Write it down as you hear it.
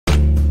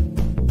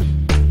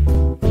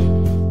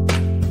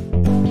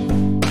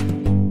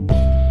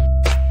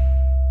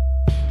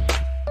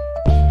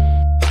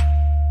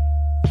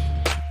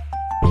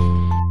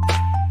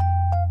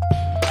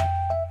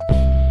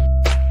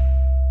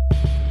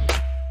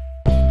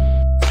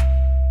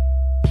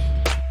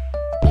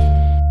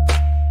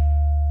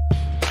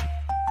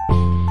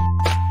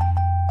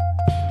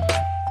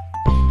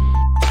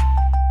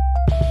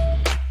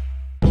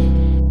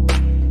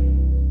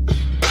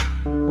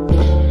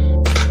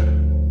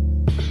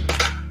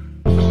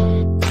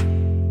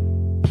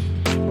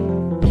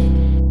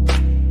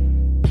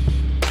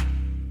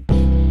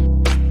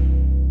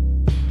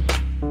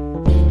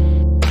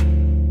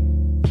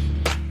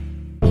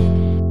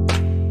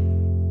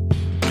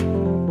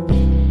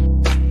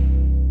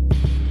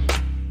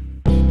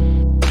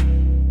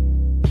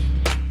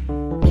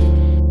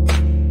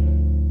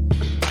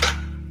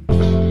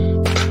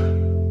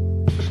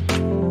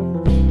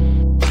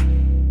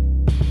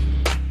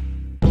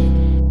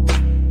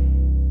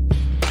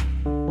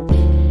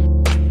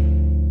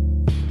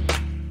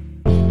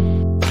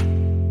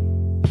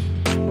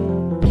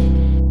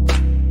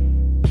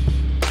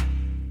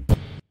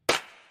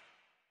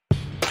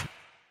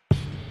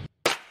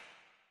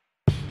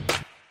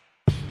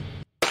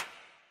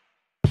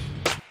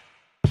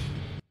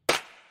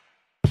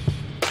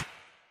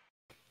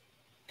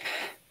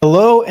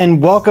Hello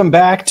and welcome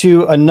back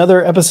to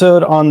another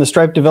episode on the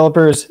Stripe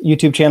Developers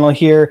YouTube channel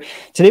here.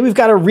 Today we've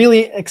got a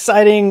really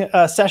exciting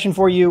session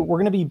for you. We're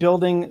going to be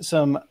building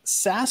some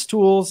SaaS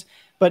tools,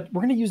 but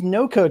we're going to use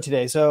no code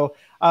today. So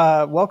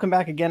welcome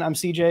back again. I'm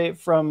CJ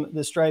from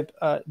the Stripe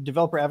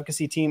Developer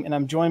Advocacy team, and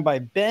I'm joined by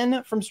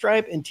Ben from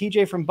Stripe and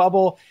TJ from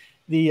Bubble,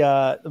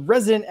 the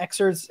resident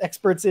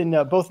experts in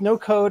both no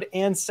code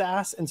and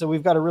SaaS. And so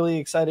we've got a really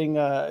exciting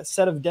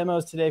set of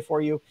demos today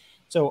for you.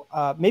 So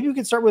maybe we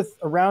could start with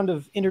a round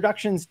of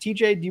introductions.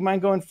 TJ, do you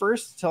mind going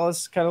first? Tell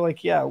us kind of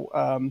like, a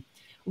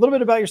little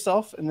bit about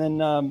yourself, and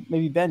then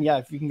maybe Ben,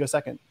 if you can go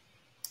second.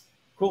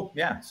 Cool.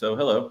 Yeah. So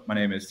hello, my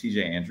name is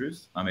TJ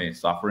Andrews. I'm a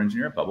software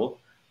engineer at Bubble.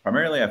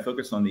 Primarily, I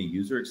focus on the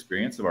user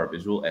experience of our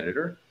visual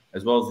editor,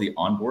 as well as the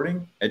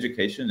onboarding,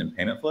 education, and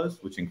payment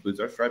flows, which includes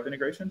our Stripe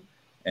integration.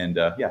 And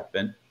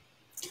Ben.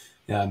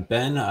 Yeah, I'm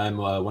Ben. I'm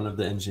one of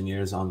the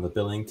engineers on the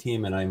billing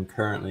team, and I'm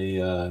currently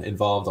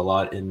involved a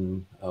lot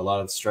in a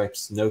lot of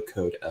Stripe's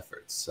no-code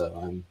efforts. So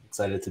I'm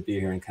excited to be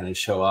here and kind of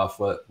show off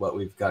what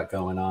we've got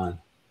going on.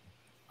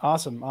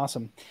 Awesome.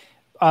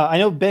 I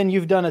know, Ben,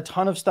 you've done a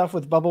ton of stuff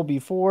with Bubble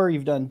before.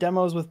 You've done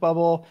demos with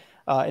Bubble,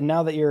 and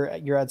now that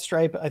you're at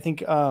Stripe, I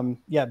think, you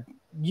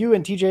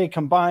and TJ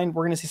combined,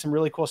 we're going to see some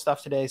really cool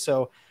stuff today.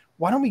 So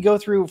why don't we go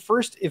through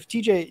first? If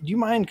TJ, do you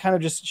mind kind of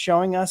just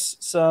showing us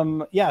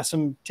some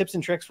tips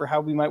and tricks for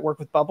how we might work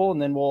with Bubble,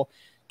 and then we'll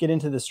get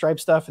into the Stripe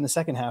stuff in the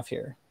second half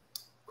here.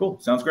 Cool.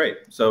 Sounds great.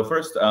 So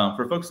first,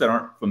 for folks that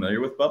aren't familiar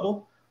with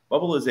Bubble,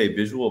 Bubble is a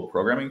visual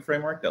programming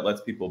framework that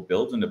lets people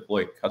build and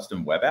deploy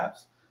custom web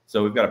apps.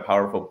 So we've got a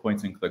powerful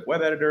point-and-click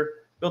web editor,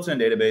 built-in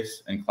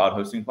database, and cloud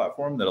hosting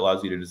platform that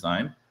allows you to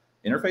design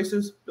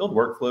interfaces, build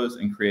workflows,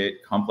 and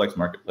create complex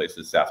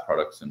marketplaces, SaaS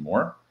products, and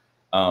more.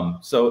 I'm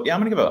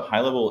going to give a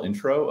high-level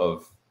intro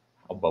of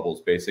how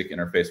Bubble's basic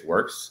interface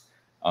works,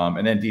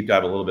 and then deep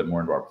dive a little bit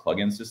more into our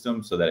plugin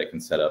system so that it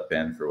can set up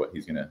Ben for what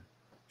he's going to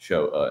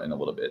show in a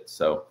little bit.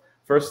 So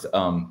first,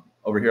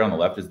 over here on the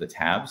left is the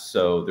tabs.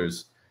 So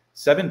there's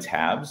 7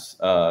 tabs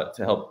to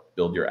help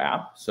build your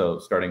app. So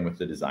starting with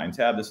the design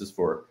tab, this is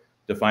for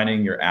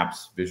defining your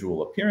app's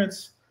visual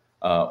appearance.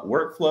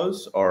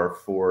 Workflows are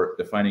for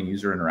defining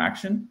user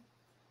interaction.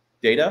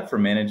 Data for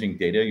managing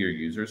data your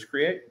users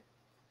create.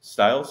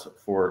 Styles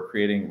for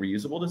creating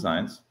reusable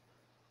designs.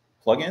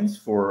 Plugins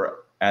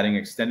for adding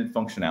extended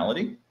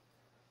functionality.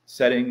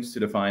 Settings to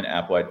define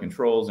app-wide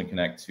controls and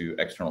connect to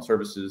external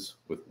services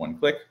with one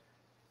click.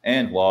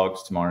 And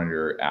logs to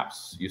monitor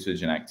apps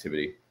usage and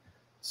activity.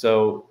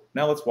 So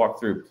now let's walk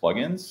through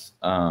plugins.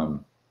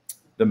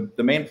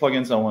 The main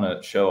plugins I want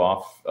to show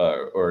off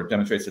or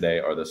demonstrate today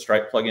are the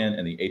Stripe plugin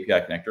and the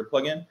API connector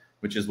plugin,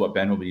 which is what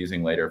Ben will be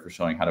using later for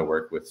showing how to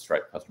work with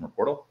Stripe Customer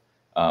Portal.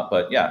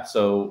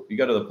 So you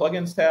go to the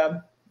plugins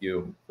tab,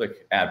 you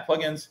click add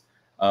plugins.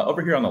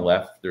 Over here on the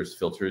left, there's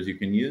filters you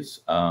can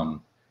use.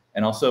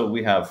 And also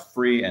we have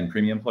free and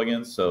premium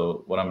plugins.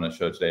 So what I'm going to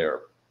show today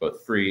are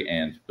both free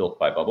and built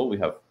by Bubble. We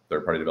have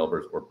third-party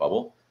developers or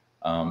Bubble,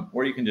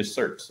 or you can just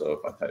search. So if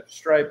I type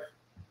Stripe,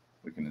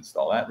 we can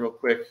install that real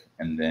quick,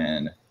 and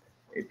then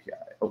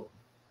API.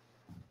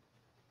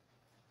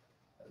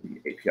 The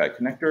API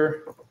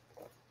connector.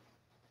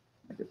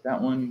 I get that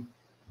one.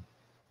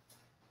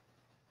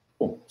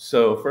 Cool.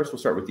 So first we'll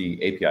start with the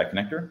API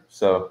connector.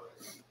 So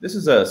this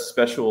is a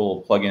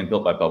special plugin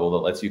built by Bubble that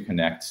lets you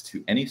connect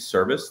to any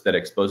service that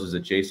exposes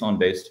a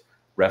JSON-based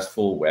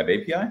RESTful web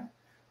API.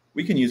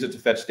 We can use it to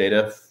fetch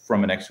data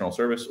from an external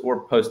service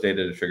or post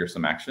data to trigger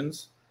some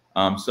actions.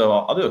 So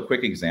I'll do a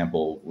quick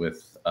example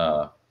with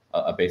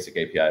a basic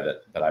API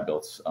that I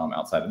built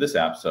outside of this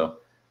app. So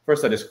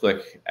first I just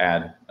click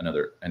add an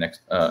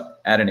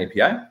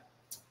API.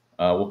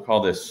 We'll call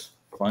this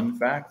fun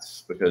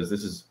facts because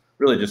this is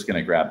really just going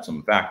to grab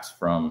some facts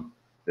from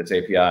this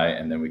API,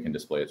 and then we can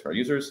display it to our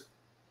users.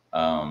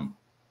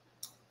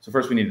 So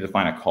first we need to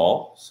define a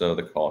call. So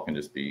the call can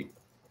just be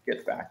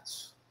get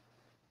facts.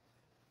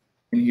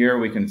 In here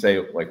we can say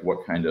like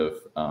what kind of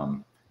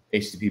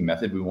HTTP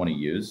method we want to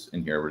use.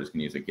 In here we're just going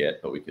to use a get,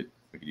 but we could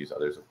use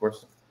others, of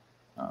course.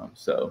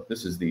 So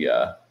this is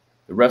the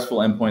RESTful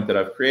endpoint that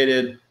I've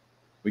created.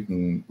 We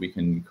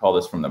can call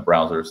this from the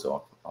browser,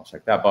 so I'll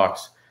check that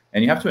box.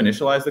 And you have to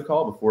initialize the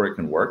call before it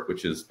can work,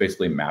 which is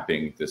basically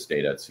mapping this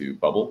data to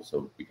Bubble,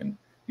 so we can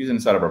use it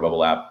inside of our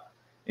Bubble app.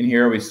 In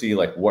here, we see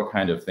like what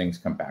kind of things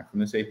come back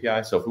from this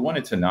API. So if we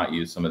wanted to not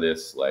use some of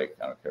this, like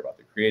I don't care about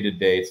the created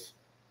date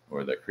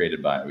or the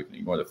created by, we can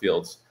ignore the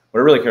fields. What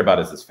I really care about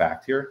is this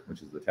fact here,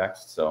 which is the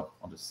text. So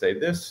I'll just save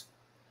this.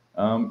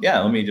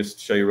 Let me just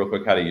show you real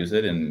quick how to use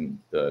it in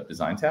the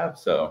design tab.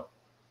 So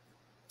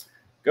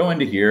go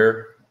into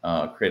here,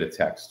 create a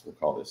text. We'll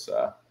call this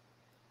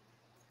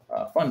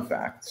fun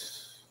fact.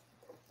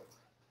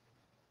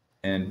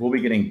 And we'll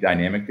be getting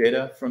dynamic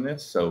data from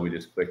this. So we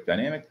just click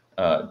dynamic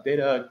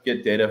data,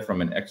 get data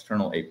from an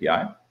external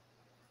API.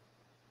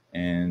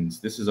 And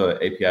this is an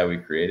API we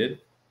created.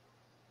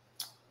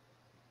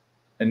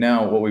 And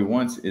now what we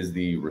want is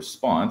the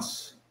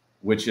response,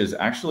 which is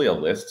actually a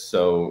list.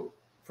 So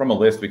from a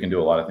list, we can do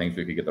a lot of things.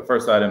 We could get the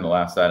first item, the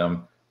last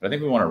item, but I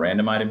think we want a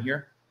random item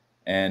here.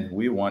 and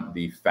we want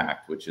the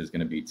fact, which is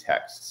going to be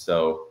text.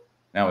 So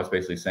now it's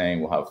basically saying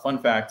we'll have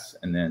fun facts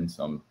and then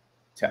some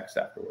text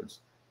afterwards.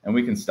 And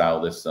we can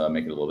style this,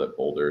 make it a little bit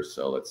bolder.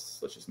 So let's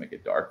just make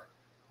it dark.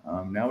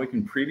 Now we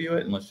can preview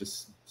it and let's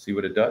just see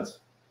what it does.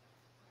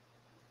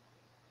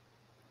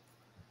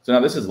 So now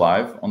this is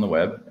live on the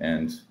web,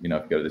 and if you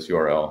go to this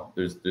URL,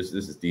 this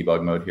is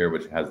debug mode here,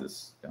 which has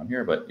this down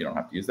here, but you don't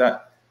have to use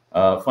that.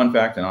 Fun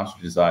fact: an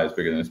ostrich's eye is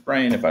bigger than its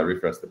brain. If I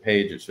refresh the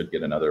page, it should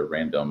get another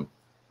random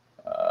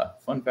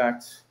fun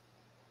fact,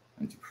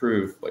 and to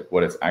prove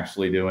what it's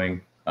actually doing.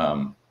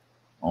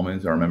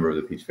 Almonds are a member of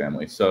the peach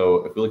family. So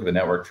if we look at the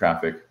network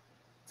traffic,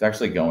 it's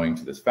actually going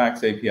to this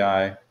facts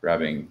API,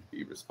 grabbing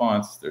the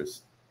response.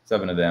 There's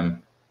 7 of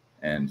them,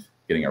 and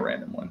getting a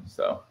random one.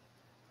 So.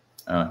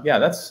 Yeah,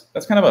 that's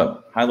kind of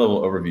a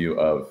high-level overview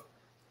of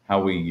how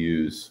we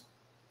use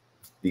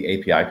the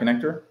API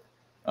connector.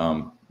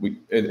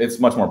 It's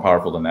much more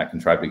powerful than that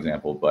contrived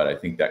example, but I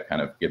think that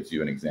kind of gives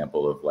you an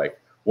example of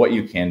what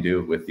you can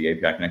do with the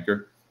API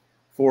connector.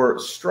 For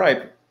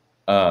Stripe,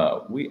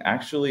 we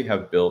actually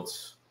have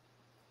built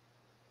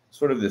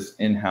sort of this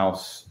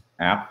in-house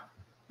app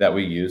that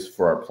we use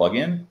for our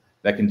plugin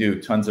that can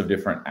do tons of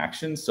different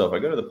actions. So if I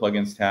go to the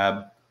plugins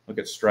tab, look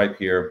at Stripe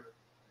here,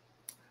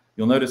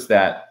 you'll notice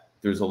that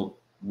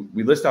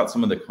we list out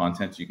some of the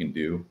content you can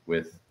do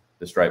with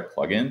the Stripe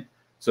plugin.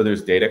 So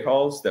there's data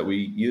calls that we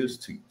use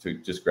to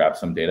just grab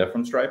some data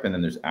from Stripe. And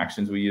then there's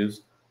actions we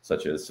use,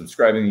 such as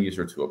subscribing the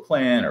user to a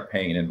plan or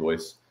paying an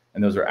invoice.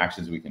 And those are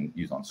actions we can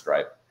use on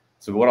Stripe.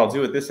 So what I'll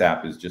do with this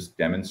app is just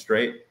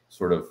demonstrate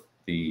sort of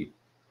the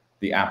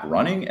app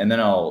running. And then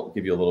I'll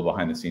give you a little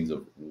behind the scenes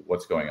of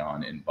what's going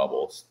on in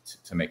Bubble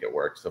to make it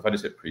work. So if I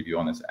just hit preview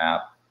on this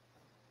app,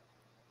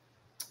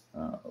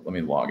 let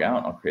me log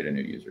out. I'll create a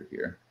new user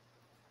here.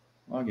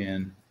 Log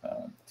in,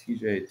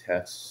 TJ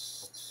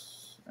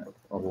test at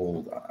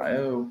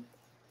bubble.io.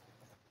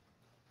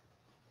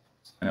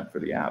 Sign up for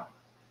the app.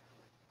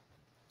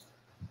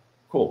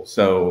 Cool.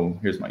 So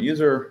here's my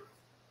user.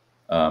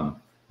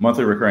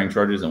 Monthly recurring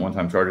charges and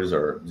one-time charges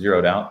are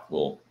zeroed out.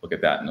 We'll look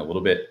at that in a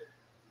little bit.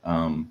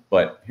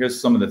 But here's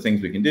some of the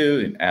things we can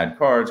do: add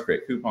cards,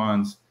 create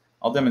coupons.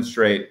 I'll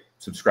demonstrate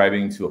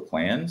subscribing to a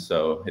plan.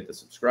 So hit the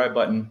subscribe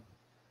button.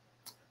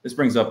 This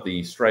brings up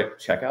the Stripe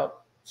checkout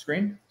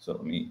screen. So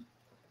let me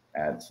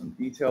add some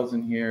details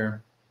in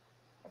here.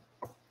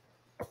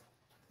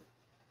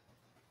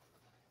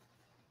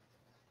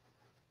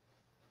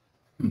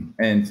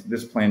 And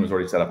this plan was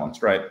already set up on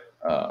Stripe.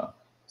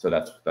 So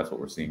that's what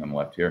we're seeing on the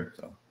left here.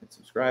 So hit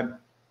subscribe.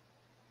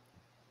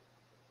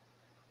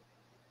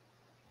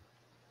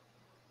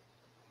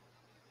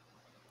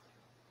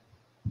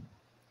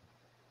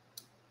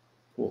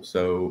 Cool.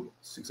 So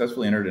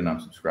successfully entered and I'm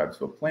subscribed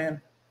to a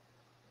plan.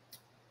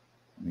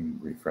 Let me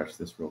refresh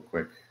this real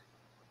quick.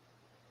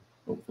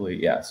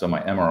 Hopefully, yeah. So my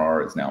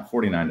MRR is now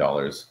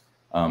 $49,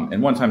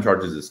 and one-time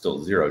charges is still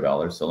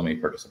 $0. So let me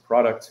purchase a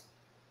product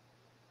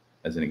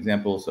as an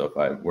example. So if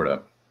I were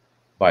to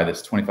buy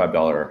this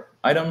 $25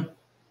 item,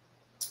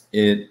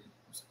 I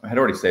had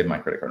already saved my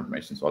credit card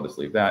information, so I'll just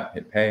leave that.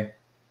 Hit pay.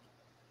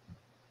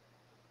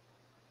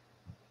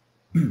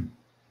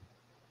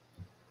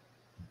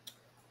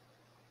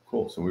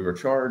 Cool. So we were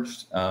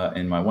charged,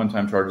 and my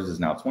one-time charges is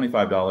now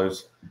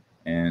 $25.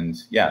 And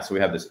yeah, so we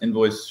have this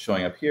invoice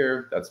showing up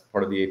here. That's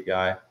part of the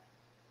API.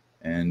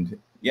 And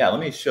yeah,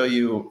 let me show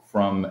you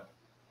from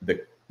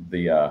the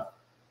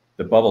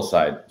Bubble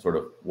side sort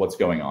of what's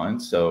going on.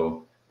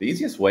 So the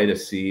easiest way to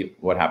see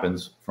what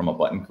happens from a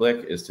button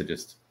click is to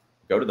just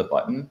go to the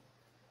button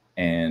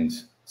and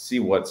see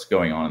what's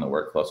going on in the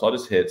workflow. So I'll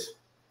just hit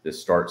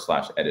this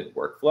start/edit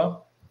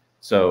workflow.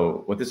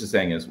 So what this is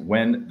saying is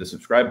when the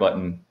subscribe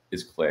button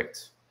is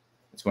clicked,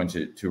 it's going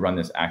to run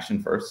this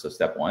action first. So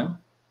step 1.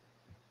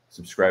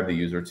 Subscribe the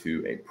user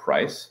to a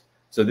price.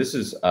 So this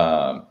is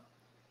an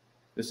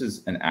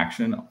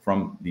action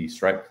from the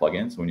Stripe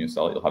plugin. So when you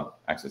install it, you'll have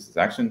access to this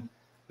action.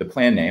 The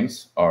plan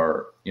names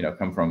are,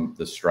 come from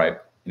the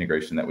Stripe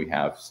integration that we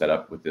have set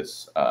up with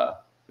this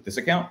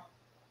account,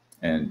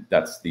 and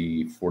that's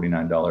the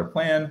 $49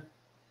 plan.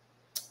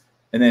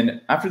 And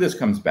then after this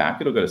comes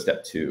back, it'll go to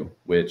step 2,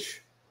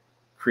 which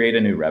create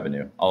a new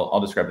revenue. I'll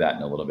describe that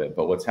in a little bit.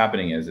 But what's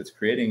happening is it's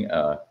creating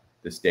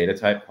this data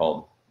type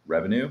called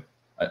revenue.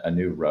 A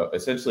new row,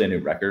 essentially a new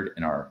record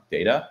in our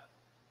data,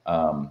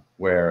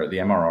 where the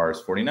MRR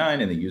is 49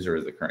 and the user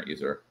is the current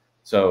user.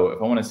 So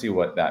if I want to see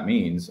what that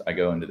means, I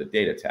go into the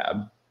data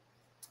tab.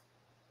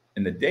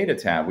 In the data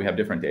tab, we have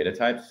different data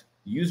types.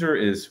 User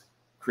is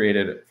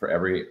created for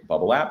every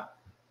Bubble app,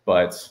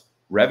 but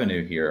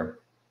revenue here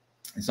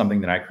is something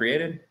that I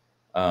created,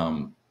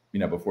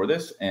 before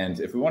this.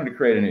 And if we wanted to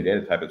create a new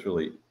data type, it's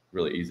really,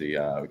 really easy.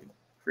 We can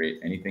create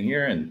anything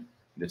here and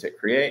just hit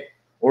create.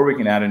 Or we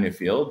can add a new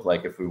field,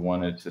 like if we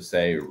wanted to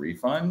say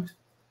refund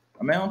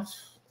amount,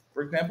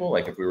 for example,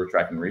 like if we were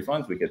tracking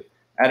refunds, we could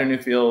add a new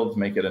field,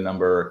 make it a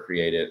number,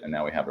 create it, and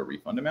now we have a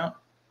refund amount.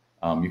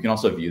 You can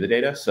also view the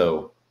data.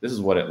 So this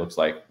is what it looks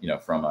like,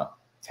 from a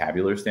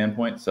tabular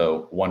standpoint.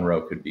 So one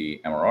row could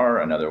be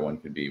MRR, another one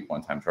could be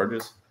one-time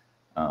charges.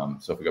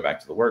 So if we go back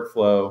to the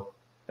workflow,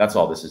 that's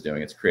all this is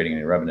doing. It's creating a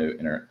new revenue,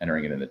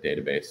 entering it in the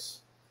database.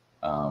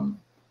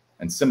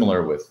 And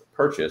similar with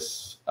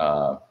purchase,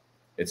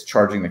 it's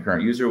charging the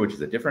current user, which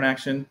is a different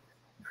action,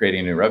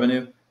 creating a new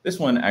revenue. This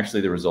one,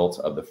 actually the results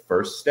of the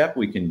first step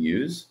we can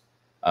use,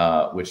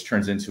 which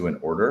turns into an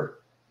order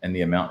and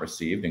the amount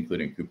received,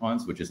 including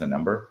coupons, which is a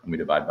number, and we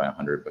divide by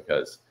 100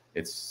 because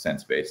it's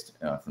cents-based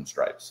from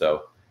Stripe.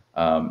 So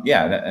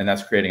yeah, and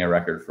that's creating a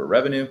record for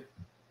revenue.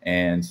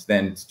 And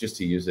then just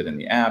to use it in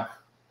the app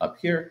up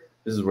here,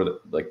 this is where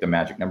the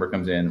magic number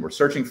comes in. We're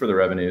searching for the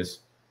revenues.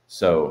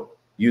 So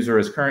user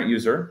is current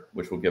user,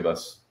 which will give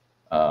us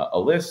a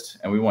list,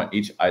 and we want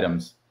each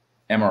item's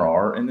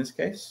MRR in this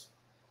case,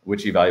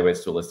 which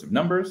evaluates to a list of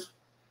numbers.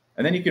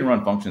 And then you can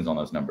run functions on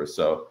those numbers.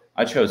 So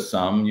I chose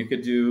sum. You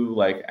could do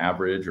like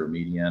average or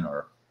median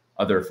or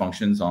other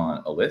functions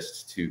on a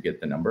list to get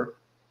the number.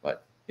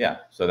 But yeah,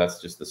 so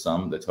that's just the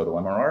sum, the total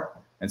MRR.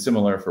 And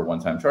similar for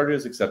one-time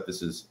charges, except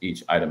this is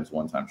each item's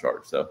one-time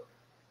charge. So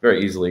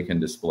very easily can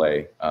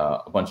display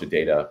a bunch of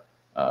data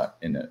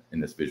in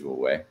this visual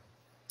way.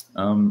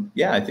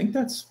 Yeah, I think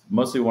that's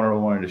mostly what I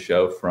wanted to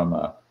show from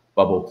a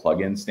Bubble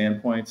plugin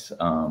standpoint.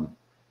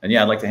 And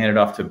yeah, I'd like to hand it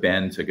off to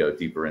Ben to go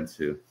deeper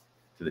into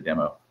the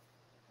demo.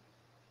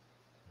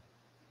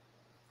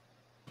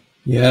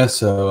 Yeah,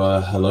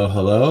 so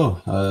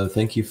hello.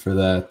 Thank you for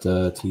that,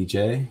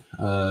 TJ.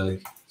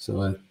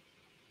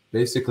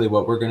 Basically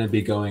what we're going to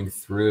be going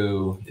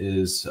through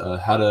is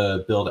how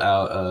to build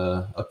out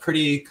a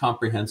pretty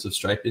comprehensive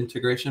Stripe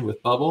integration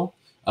with Bubble,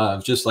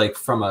 just like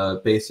from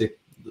a basic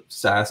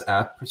SaaS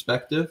app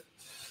perspective.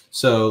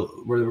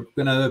 So we're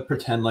going to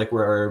pretend like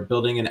we're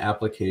building an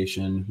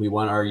application. We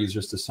want our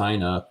users to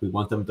sign up. We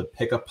want them to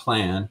pick a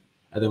plan,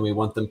 and then we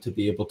want them to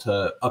be able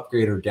to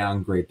upgrade or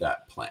downgrade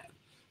that plan.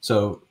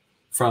 So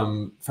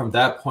from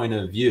that point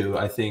of view,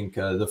 I think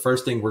the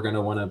first thing we're going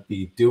to want to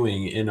be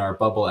doing in our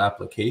Bubble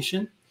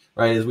application,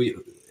 right,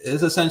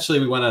 is essentially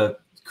we want to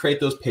create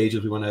those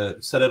pages. We want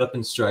to set it up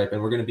in Stripe,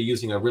 and we're going to be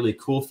using a really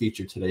cool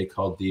feature today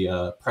called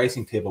the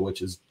pricing table,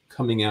 which is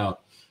coming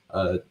out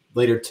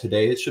later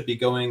today. It should be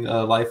going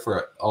live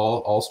for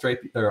all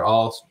Stripe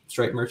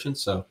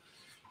merchants. So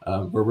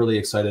we're really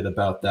excited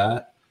about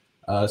that.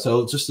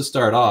 So just to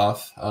start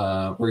off,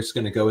 we're just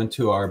going to go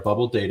into our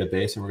Bubble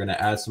database, and we're going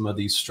to add some of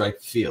these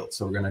Stripe fields.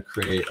 So we're going to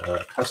create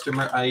a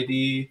customer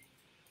ID.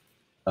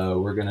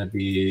 We're going to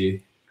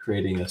be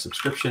creating a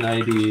subscription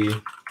ID,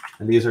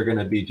 and these are going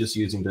to be just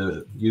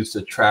used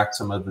to track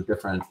some of the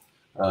different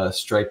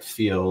Stripe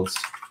fields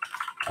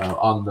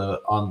on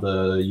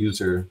the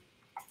user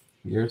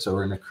here. So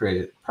we're going to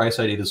create price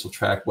ID. This will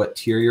track what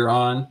tier you're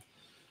on.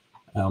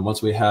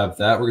 Once we have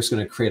that, we're just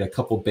going to create a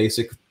couple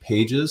basic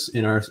pages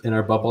in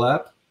our Bubble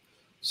app.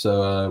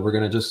 So we're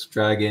going to just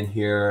drag in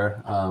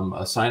here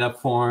a sign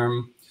up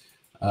form.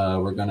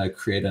 We're going to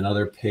create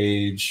another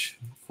page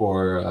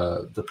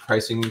for the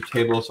pricing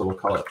table. So we'll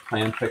call it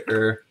plan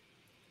picker.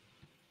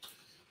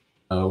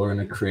 We're going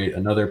to create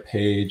another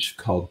page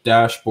called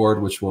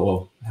dashboard, which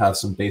will have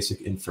some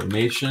basic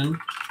information.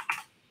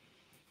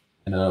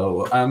 And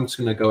I'm just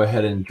going to go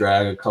ahead and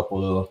drag a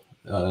couple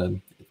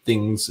of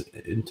things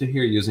into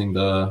here using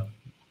the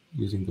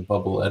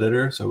Bubble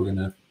editor. So we're going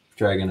to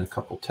drag in a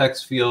couple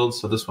text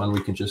fields. So this one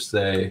we can just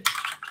say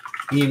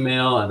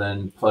email and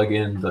then plug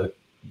in the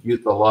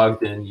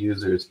logged in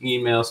user's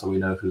email so we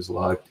know who's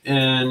logged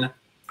in.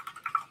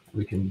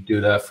 We can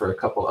do that for a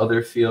couple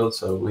other fields.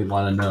 So we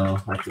want to know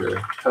like your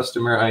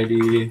customer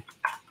ID.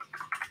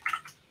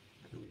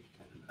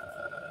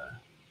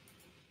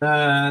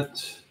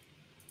 That.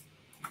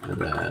 And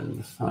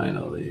then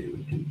finally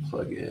we can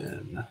plug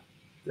in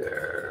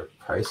their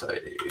price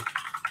ID.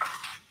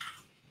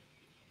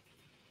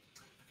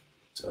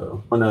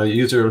 So when a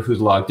user who's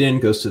logged in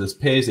goes to this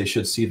page, they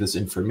should see this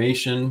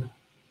information.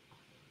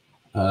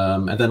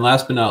 And then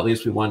last but not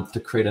least, we want to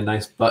create a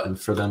nice button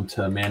for them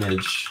to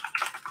manage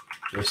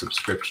their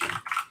subscription.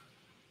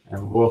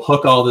 And we'll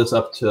hook all this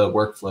up to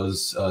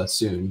workflows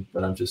soon,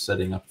 but I'm just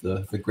setting up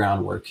the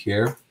groundwork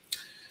here.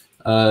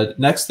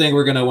 Next thing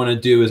we're going to want to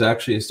do is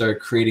actually start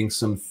creating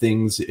some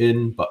things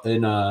in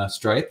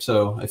Stripe.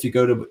 So if you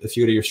go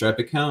to your Stripe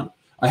account,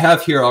 I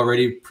have here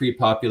already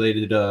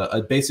pre-populated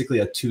basically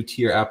a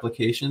two-tier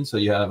application. So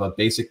you have a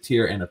basic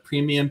tier and a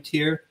premium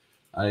tier.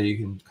 You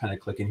can kind of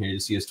click in here to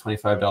see it's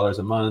 $25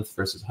 a month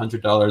versus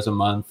 $100 a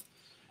month.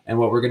 And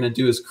what we're going to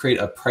do is create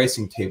a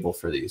pricing table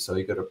for these. So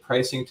you go to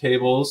pricing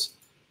tables,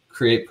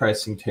 create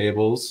pricing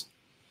tables.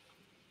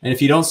 And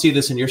if you don't see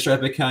this in your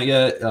Stripe account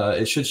yet,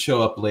 it should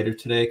show up later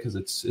today because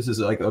this is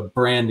like a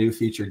brand new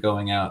feature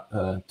going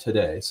out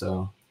today.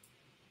 So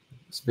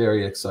it's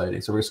very exciting.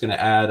 So we're just going to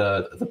add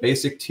the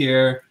basic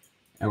tier,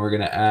 and we're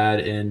going to add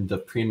in the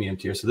premium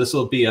tier. So this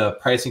will be a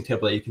pricing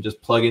table that you can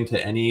just plug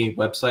into any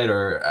website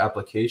or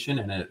application,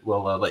 and it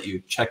will let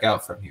you check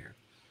out from here.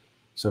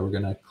 So we're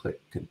going to click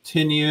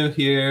continue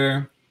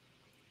here.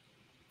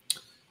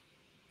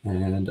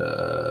 And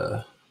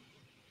let's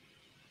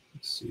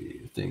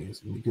see,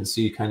 things you can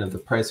see kind of the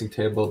pricing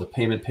table, the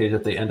payment page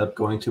that they end up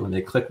going to when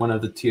they click one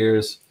of the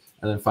tiers.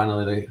 and then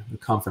finally the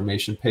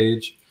confirmation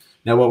page.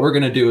 Now what we're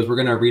going to do is we're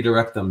going to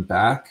redirect them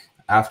back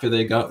after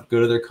they go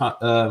to their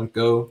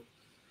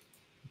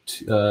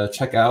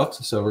check out.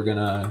 So we're going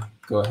to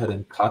go ahead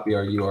and copy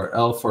our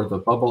URL for the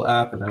Bubble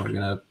app, and then we're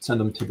going to send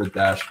them to the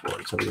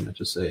dashboard. So we're going to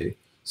just say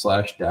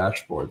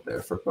 /dashboard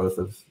there for both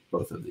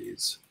of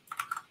these.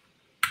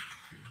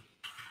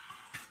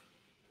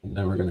 And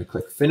then we're going to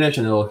click finish,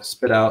 and it'll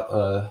spit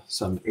out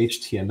some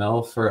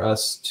HTML for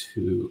us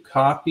to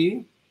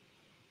copy.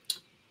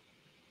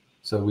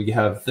 So we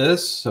have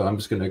this. So I'm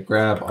just going to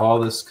grab all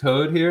this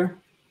code here,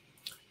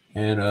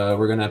 and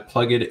we're going to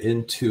plug it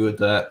into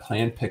that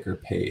plan picker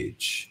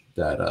page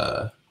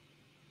that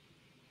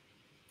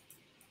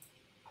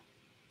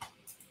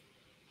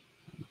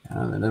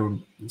and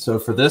then so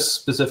for this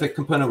specific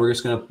component, we're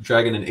just going to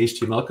drag in an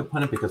HTML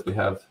component because we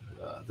have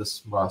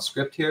this raw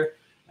script here,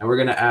 and we're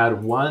going to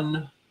add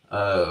one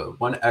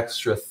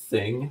extra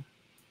thing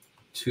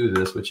to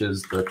this, which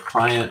is the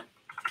client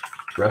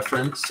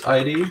reference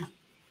ID.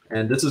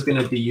 And this is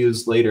going to be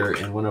used later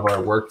in one of our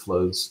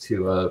workflows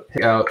to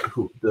pick out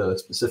the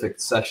specific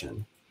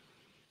session.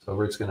 So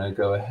we're just going to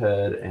go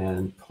ahead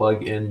and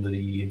plug in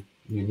the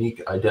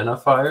unique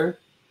identifier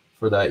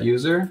for that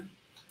user.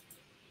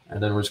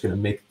 And then we're just going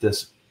to make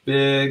this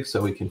big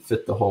so we can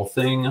fit the whole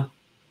thing.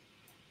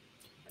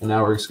 And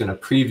now we're just going to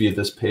preview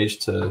this page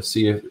to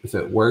see if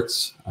it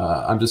works.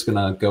 I'm just going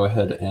to go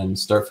ahead and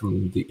start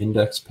from the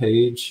index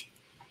page.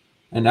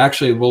 And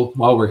actually,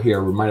 while we're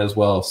here, we might as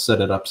well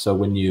set it up so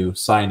when you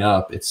sign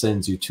up, it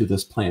sends you to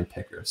this plan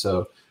picker.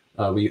 So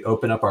we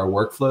open up our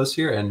workflows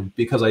here. And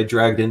because I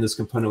dragged in this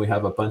component, we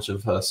have a bunch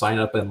of sign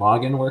up and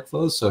login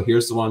workflows. So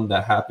here's the one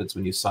that happens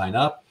when you sign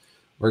up.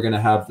 We're going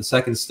to have the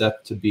second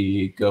step to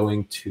be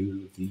going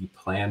to the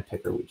plan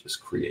picker we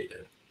just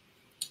created.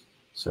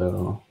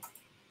 So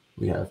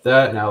we have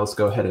that. Now let's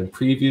go ahead and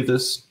preview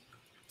this.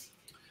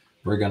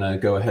 We're going to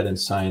go ahead and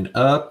sign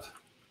up.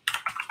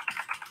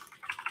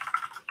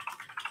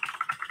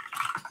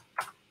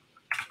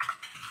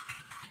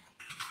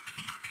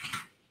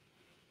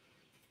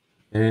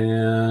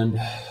 And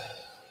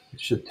it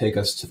should take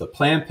us to the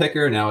plan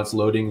picker. Now it's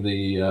loading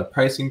the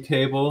pricing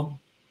table.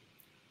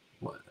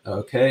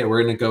 Okay,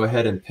 we're going to go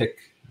ahead and pick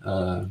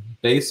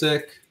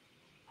basic.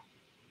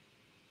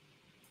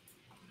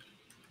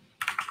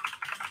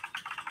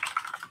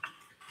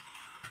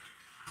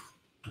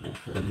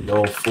 And the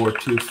old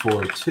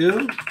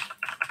 4242.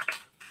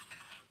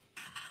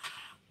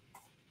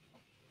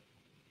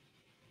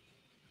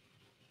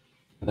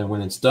 And then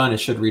when it's done, it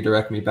should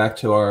redirect me back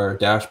to our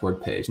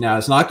dashboard page. Now,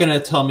 it's not going to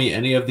tell me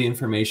any of the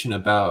information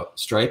about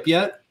Stripe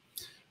yet.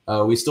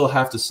 We still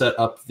have to set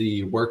up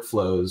the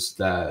workflows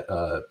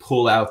that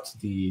pull out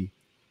the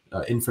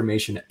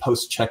information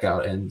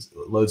post-checkout and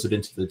loads it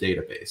into the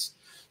database.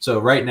 So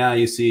right now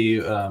you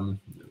see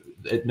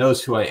it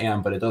knows who I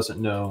am, but it doesn't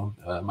know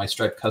my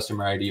Stripe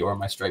customer ID or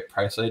my Stripe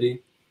price ID.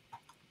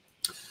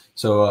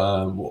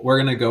 So we're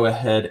going to go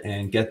ahead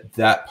and get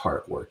that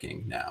part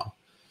working now.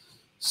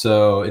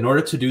 So in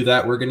order to do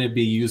that, we're going to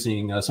be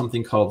using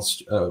something called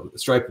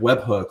Stripe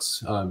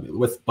webhooks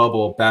with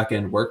Bubble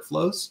backend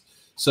workflows.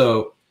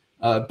 So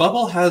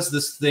Bubble has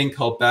this thing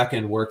called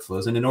backend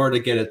workflows. And in order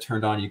to get it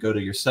turned on, you go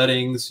to your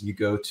settings, you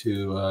go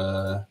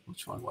to,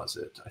 which one was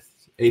it?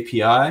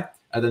 API.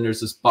 And then there's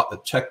this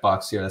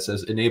checkbox here that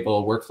says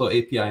enable workflow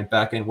API and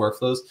backend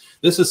workflows.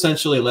 This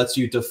essentially lets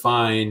you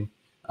define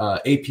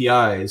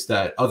APIs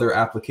that other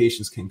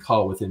applications can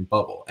call within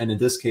Bubble. And in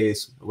this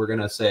case, we're going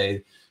to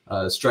say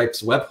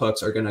Stripe's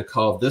webhooks are going to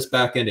call this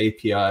backend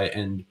API.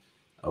 And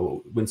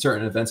when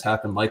certain events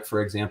happen, like,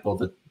 for example,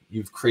 that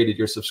you've created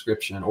your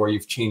subscription or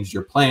you've changed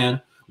your plan,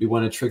 we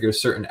want to trigger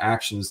certain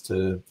actions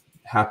to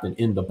happen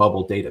in the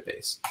Bubble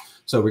database.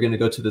 So we're going to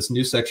go to this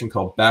new section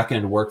called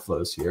backend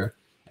workflows here.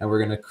 And we're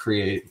going to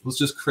create, let's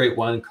just create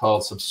one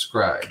called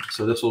subscribe.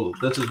 So this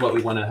is what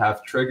we want to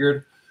have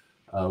triggered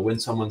when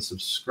someone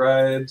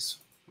subscribes.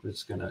 We're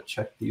just going to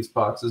check these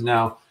boxes.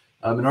 Now,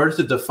 in order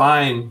to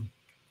define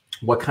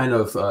what kind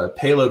of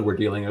payload we're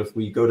dealing with,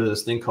 we go to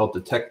this thing called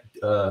detect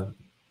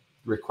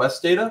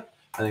request data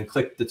and then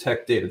click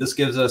detect data. This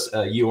gives us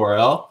a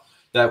URL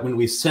that when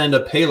we send a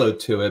payload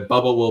to it,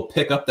 Bubble will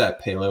pick up that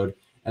payload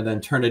and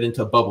then turn it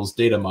into Bubble's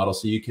data model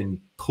so you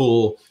can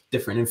pull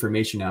different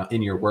information out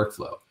in your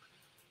workflow.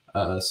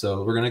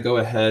 So we're going to go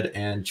ahead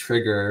and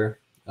trigger,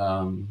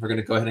 we're going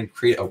to go ahead and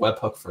create a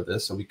webhook for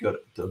this. So we go to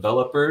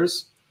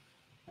developers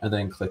and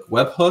then click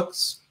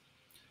webhooks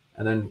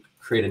and then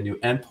create a new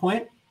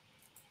endpoint.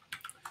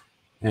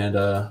 And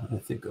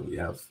I think we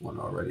have one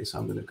already. So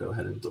I'm going to go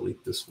ahead and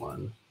delete this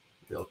one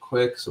real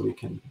quick so we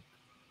can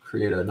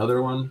create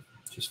another one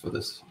just for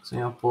this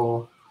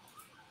example.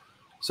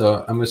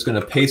 So I'm just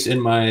going to paste in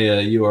my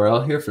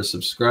URL here for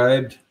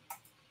subscribed.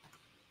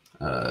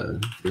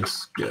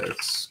 This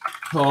gets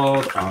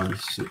called on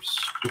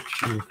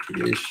subscription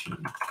creation.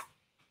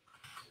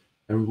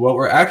 And what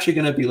we're actually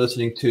going to be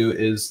listening to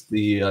is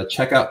the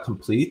checkout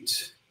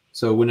complete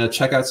So when a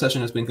checkout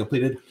session has been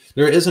completed,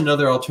 there is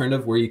another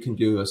alternative where you can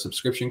do a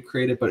subscription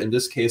created, but in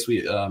this case,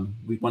 we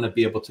want to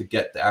be able to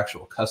get the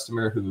actual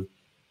customer who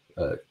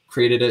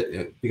created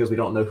it because we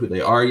don't know who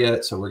they are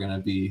yet. So we're going to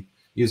be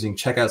using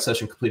checkout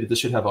session completed. This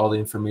should have all the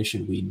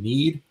information we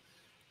need.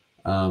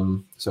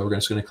 So we're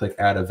just going to click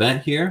add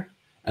event here.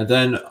 And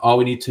then all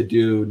we need to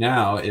do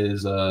now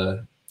is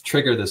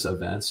trigger this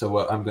event. So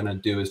what I'm going to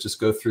do is just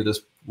go through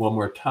this one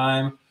more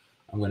time.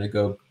 I'm going to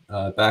go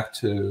back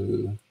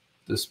to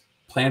this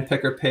plan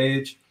picker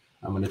page.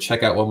 I'm going to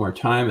check out one more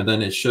time, and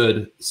then it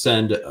should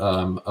send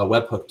a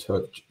webhook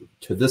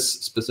to this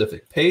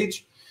specific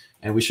page,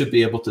 and we should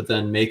be able to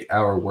then make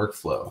our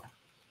workflow.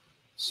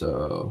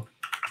 So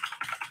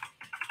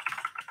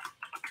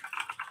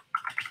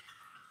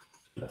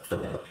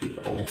fill out the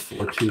old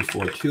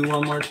 4242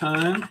 one more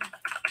time.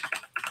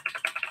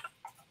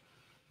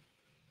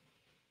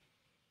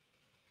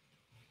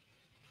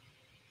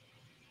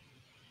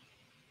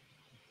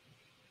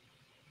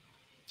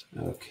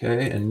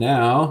 Okay, and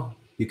now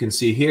you can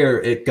see here,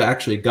 it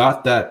actually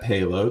got that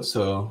payload.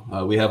 So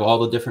we have all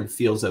the different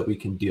fields that we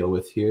can deal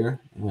with here.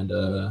 And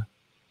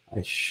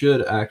I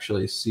should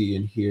actually see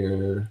in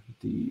here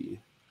the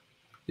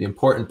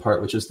important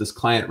part, which is this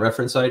client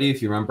reference ID.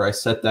 If you remember, I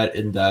set that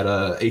in that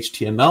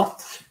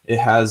HTML. It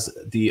has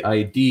the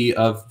ID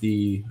of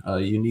the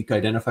unique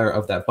identifier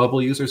of that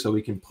Bubble user, so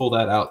we can pull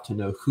that out to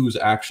know who's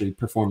actually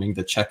performing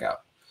the checkout.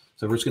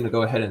 So we're just going to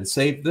go ahead and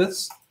save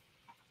this.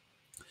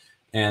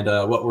 And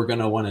what we're going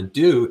to want to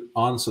do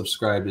on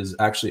subscribe is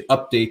actually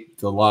update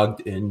the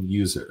logged in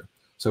user.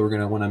 So we're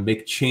going to want to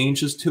make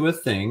changes to a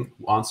thing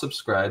on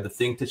subscribe. The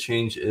thing to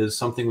change is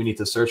something we need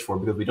to search for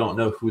because we don't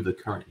know who the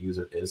current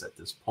user is at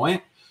this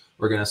point.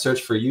 We're going to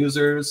search for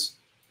users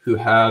who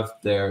have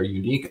their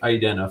unique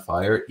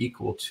identifier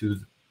equal to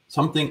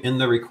something in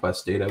the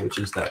request data, which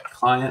is that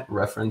client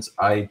reference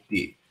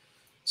ID.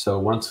 So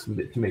once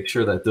to make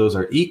sure that those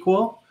are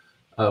equal,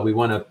 we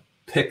want to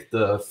pick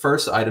the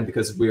first item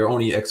because we are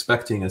only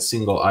expecting a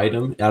single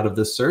item out of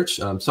this search.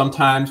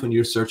 Sometimes when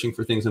you're searching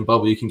for things in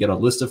Bubble, you can get a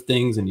list of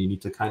things and you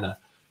need to kind of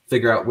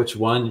figure out which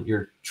one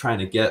you're trying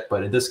to get.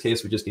 But in this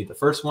case, we just need the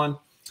first one,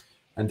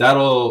 and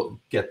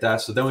that'll get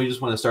that. So then we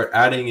just want to start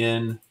adding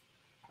in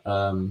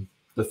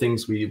the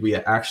things we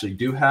actually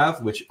do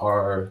have, which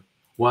are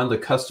one, the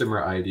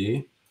customer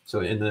ID. So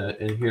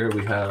in here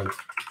we have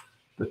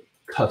the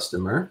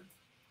customer,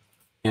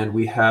 and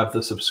we have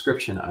the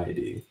subscription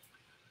ID.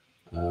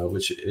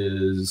 Which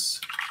is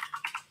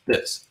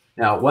this.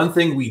 Now, one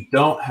thing we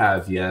don't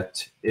have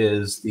yet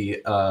is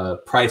the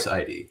price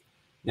ID.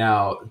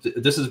 Now,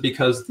 this is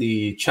because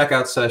the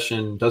checkout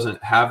session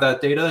doesn't have that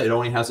data. It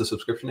only has the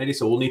subscription ID.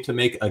 So we'll need to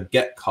make a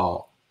get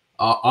call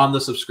on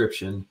the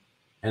subscription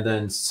and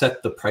then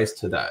set the price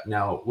to that.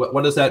 Now,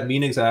 what does that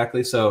mean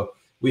exactly? So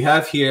we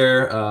have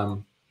here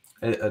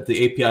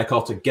the API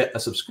call to get a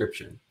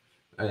subscription.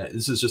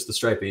 This is just the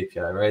Stripe API,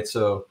 right?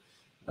 So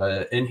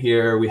in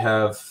here we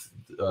have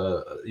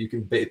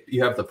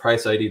you have the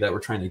price ID that we're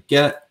trying to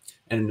get,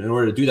 and in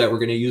order to do that, we're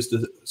going to use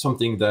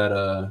something that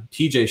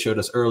TJ showed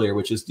us earlier,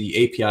 which is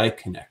the API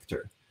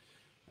connector.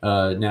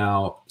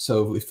 Now,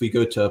 so if we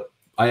go to,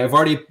 I have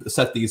already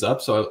set these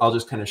up, so I'll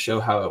just kind of show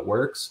how it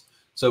works.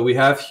 So we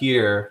have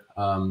here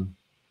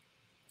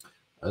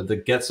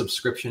the get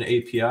subscription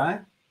API.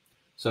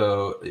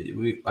 So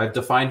I've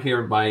defined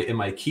here in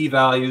my key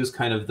values,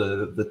 kind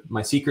of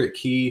my secret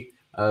key.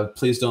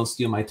 Please don't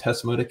steal my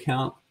test mode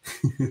account.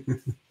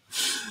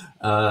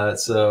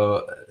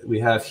 So we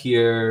have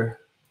here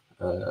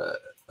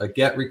a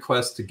get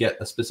request to get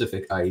a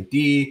specific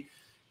ID,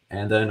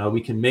 and then we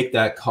can make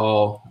that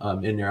call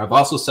in there. I've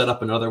also set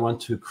up another one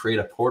to create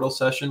a portal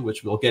session,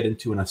 which we'll get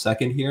into in a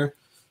second here.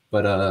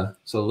 But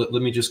so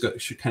let me just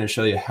kind of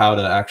show you how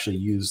to actually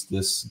use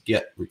this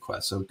get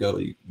request. So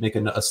make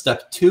a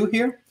step 2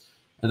 here,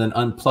 and then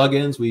on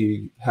plugins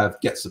we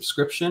have get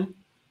subscription.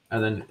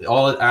 And then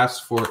all it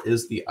asks for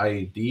is the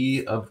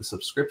ID of the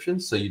subscription.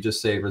 So you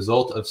just say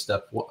result of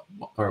step 1,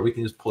 or we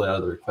can just pull it out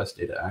of the request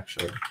data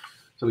actually.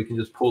 So we can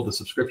just pull the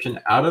subscription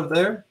out of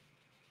there.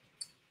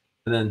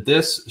 And then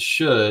this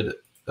should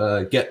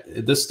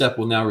this step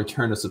will now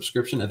return a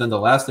subscription. And then the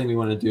last thing we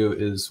want to do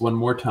is one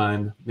more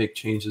time make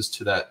changes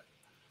to that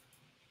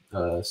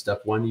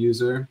step 1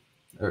 user,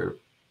 or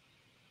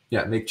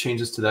make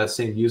changes to that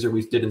same user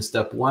we did in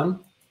step 1.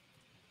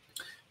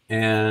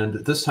 And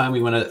this time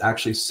we want to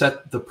actually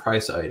set the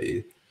price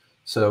ID.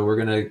 So we're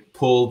going to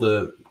pull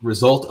the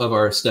result of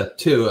our step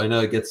 2. I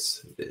know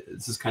this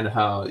is kind of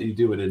how you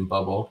do it in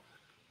Bubble.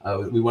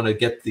 We want to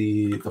get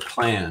the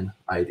plan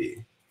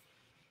ID.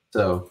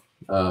 So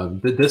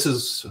this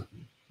is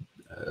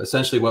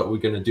essentially what we're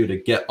going to do to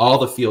get all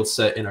the fields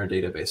set in our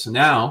database. So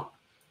now,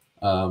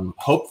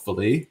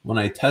 hopefully, when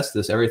I test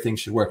this, everything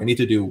should work. I need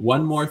to do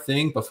one more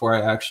thing before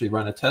I actually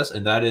run a test,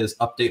 and that is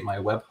update my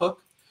webhook.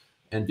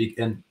 And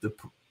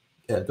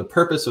the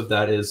purpose of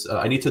that is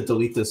I need to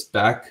delete this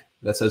back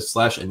that says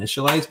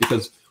 /initialize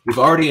because we've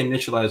already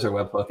initialized our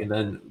webhook, and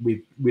then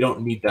we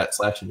don't need that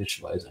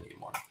 /initialize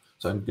anymore.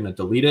 So I'm going to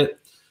delete it.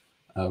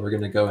 We're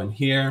going to go in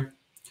here.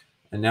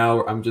 And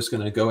now I'm just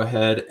going to go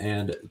ahead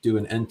and do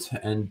an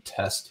end-to-end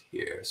test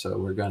here. So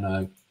we're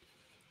going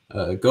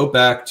to go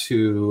back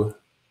to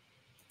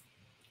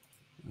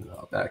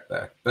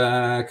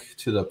back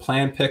to the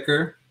plan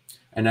picker.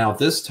 And now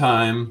this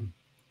time,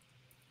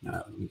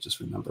 let me just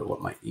remember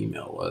what my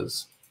email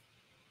was.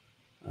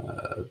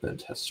 Then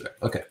test track.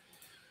 Okay.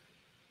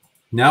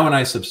 Now when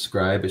I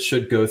subscribe, it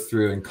should go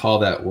through and call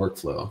that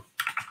workflow.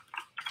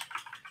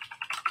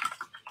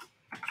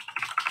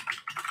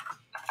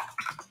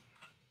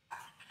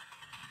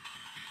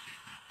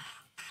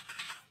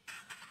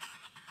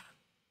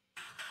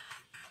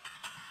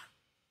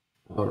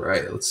 All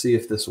right, let's see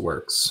if this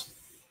works.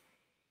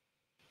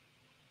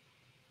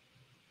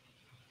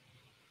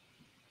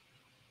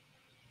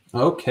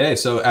 Okay,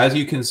 so as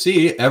you can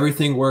see,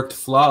 everything worked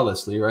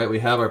flawlessly, right? We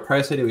have our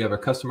price ID, we have our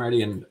customer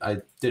ID, and I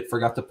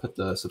forgot to put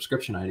the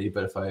subscription ID,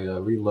 but if I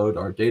reload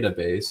our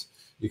database,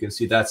 you can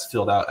see that's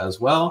filled out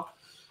as well.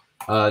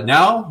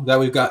 Now that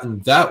we've gotten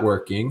that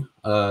working,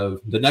 the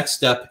next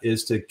step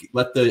is to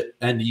let the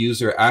end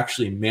user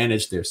actually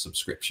manage their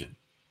subscription.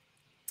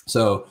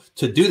 So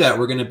to do that,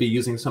 we're going to be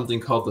using something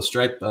called the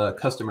Stripe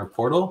Customer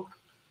Portal.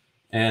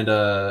 And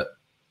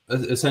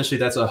essentially,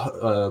 that's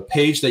a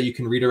page that you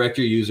can redirect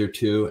your user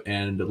to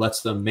and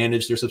lets them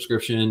manage their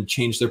subscription,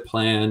 change their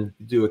plan,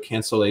 do a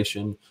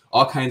cancellation,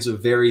 all kinds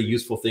of very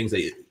useful things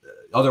that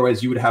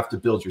otherwise you would have to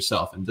build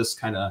yourself. And this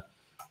kind of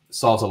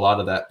solves a lot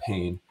of that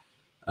pain.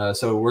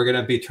 So we're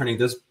going to be turning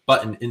this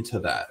button into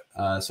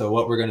that. So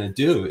what we're going to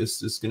do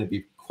is going to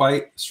be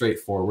quite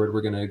straightforward.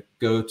 We're going to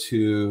go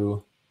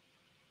to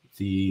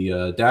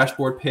the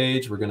dashboard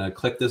page. We're going to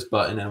click this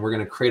button and we're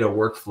going to create a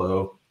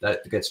workflow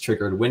that gets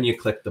triggered when you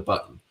click the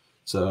button.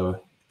 So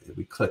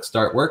we click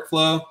start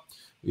workflow,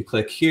 we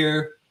click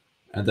here,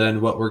 and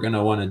then what we're going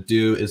to want to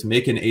do is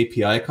make an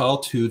API call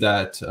to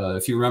that.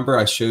 If you remember,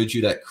 I showed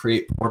you that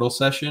create portal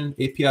session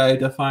API I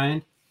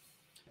defined.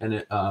 And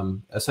it,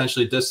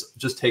 essentially this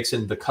just takes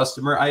in the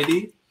customer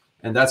ID,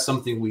 and that's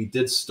something we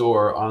did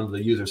store on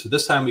the user. So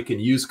this time we can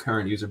use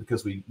current user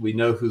because we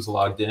know who's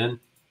logged in.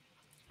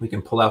 We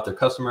can pull out their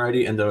customer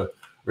ID, and the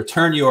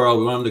return URL,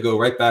 we want them to go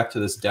right back to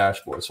this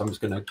dashboard. So I'm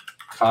just going to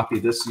copy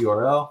this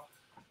URL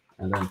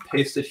and then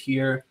paste it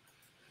here.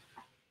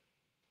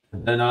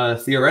 And then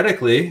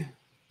theoretically,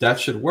 that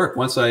should work.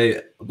 Once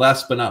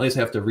last but not least,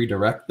 I have to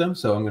redirect them.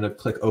 So I'm going to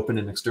click open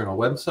an external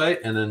website,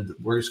 and then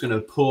we're just going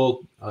to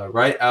pull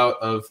right out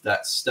of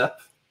that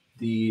step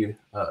the,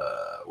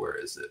 where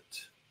is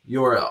it?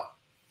 URL.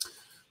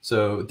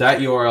 So that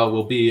URL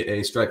will be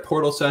a Stripe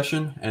portal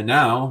session. And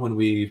now when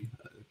we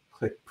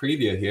click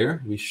preview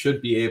here, we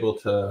should be able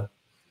to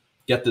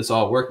get this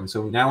all working.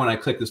 So now when I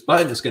click this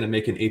button, it's going to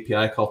make an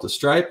API call to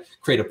Stripe,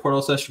 create a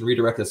portal session,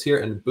 redirect us here,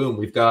 and boom,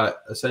 we've got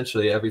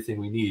essentially everything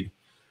we need.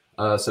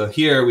 So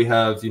here we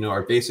have,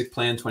 our basic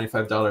plan,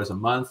 $25 a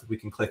month. We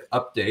can click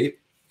update,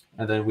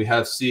 and then we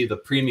have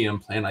the premium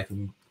plan. I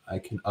can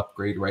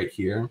upgrade right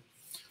here.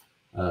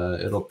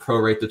 It'll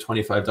prorate the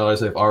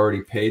 $25 I've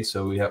already paid,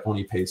 so we have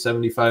only paid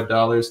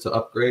 $75 to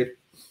upgrade.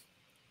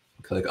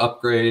 Click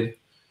upgrade,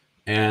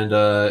 and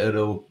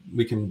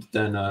we can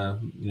then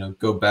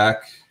go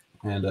back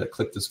and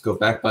click this go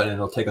back button, and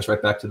it'll take us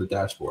right back to the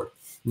dashboard.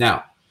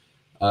 Now,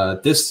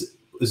 this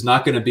is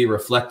not going to be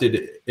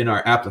reflected in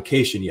our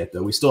application yet,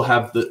 though. We still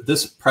have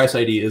this price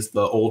ID is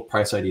the old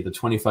price ID, the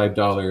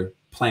 $25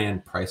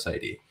 plan price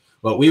ID.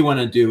 What we want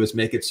to do is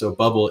make it so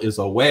Bubble is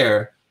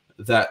aware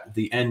that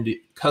the end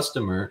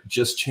customer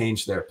just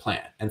changed their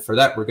plan. And for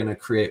that, we're going to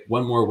create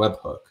one more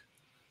webhook.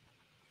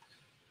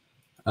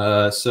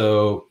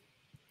 So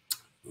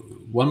the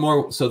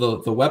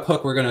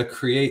webhook we're going to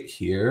create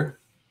here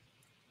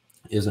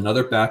is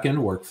another backend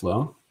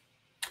workflow.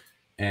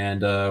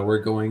 And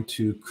we're going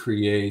to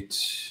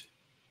create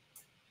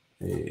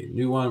a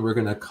new one. We're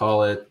going to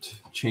call it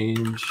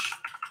change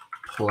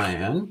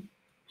plan.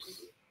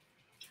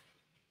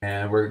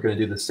 And we're going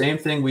to do the same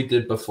thing we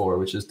did before,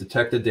 which is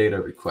detect a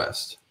data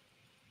request.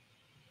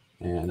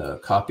 And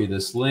copy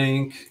this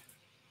link.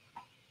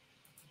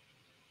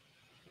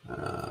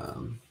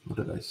 What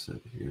did I say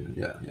here?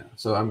 Yeah.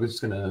 So I'm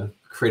just going to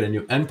create a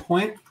new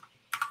endpoint.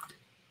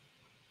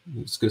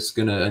 It's just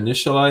going to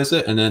initialize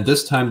it. And then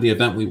this time the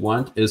event we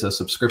want is a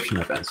subscription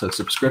event. So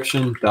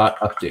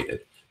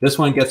subscription.updated. This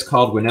one gets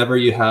called whenever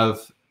you have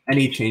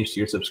any change to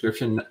your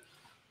subscription.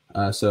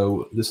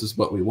 So this is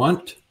what we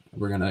want.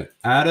 We're going to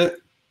add it.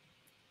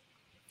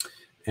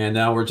 And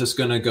now we're just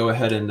going to go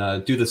ahead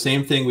and do the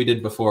same thing we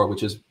did before,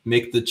 which is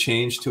make the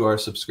change to our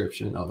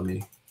subscription. Oh,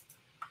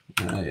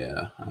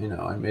 yeah, I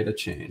know, I made a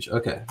change.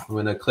 Okay, I'm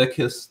going to click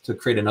this to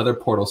create another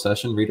portal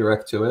session,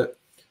 redirect to it.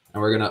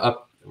 And we're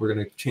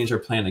going to change our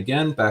plan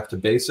again back to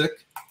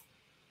basic.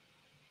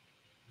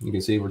 You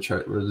can see we're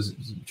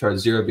charged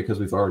 0 because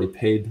we've already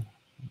paid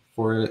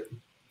for it.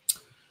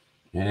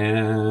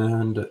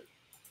 And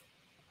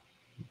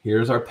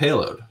here's our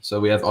payload. So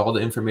we have all the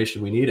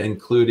information we need,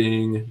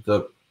 including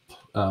the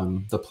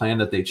plan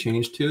that they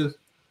changed to,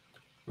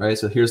 right?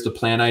 So here's the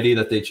plan ID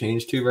that they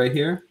changed to right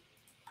here.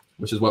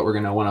 which is what we're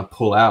going to want to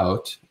pull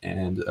out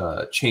and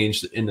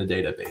change in the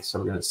database. So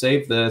we're going to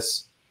save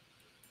this.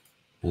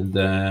 And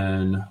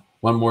then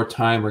one more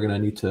time, we're going to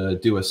need to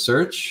do a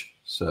search.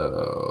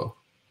 So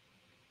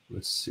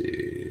let's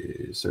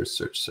see,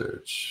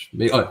 search.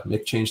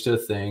 Make change to a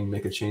thing,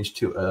 make a change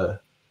to a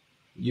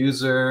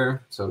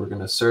user. So we're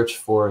going to search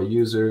for a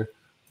user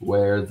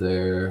where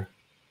their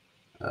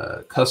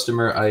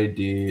customer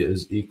ID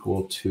is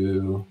equal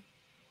to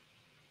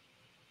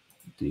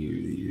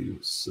the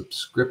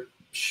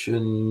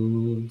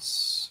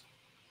subscriptions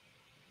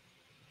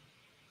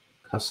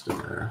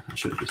customer. I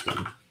should have just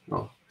done,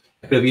 well,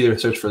 I could have either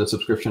searched for the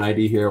subscription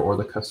ID here or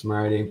the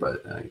customer ID,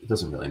 but it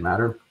doesn't really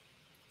matter.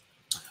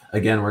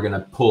 Again, we're going to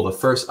pull the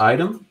first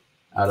item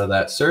out of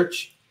that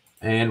search,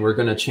 and we're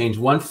going to change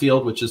one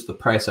field, which is the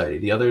price ID.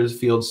 The other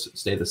fields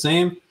stay the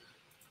same.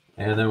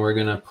 And then we're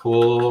going to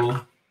pull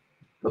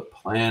the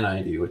plan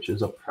ID, which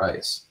is a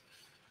price.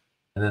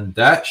 And then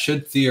that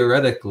should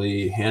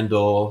theoretically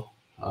handle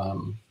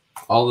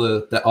all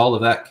of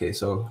that case.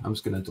 So I'm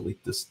just going to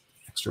delete this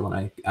extra one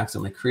I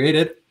accidentally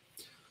created.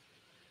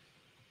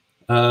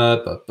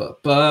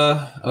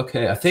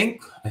 Okay, I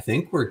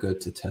think we're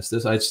good to test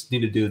this. I just need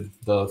to do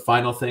the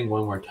final thing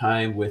one more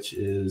time, which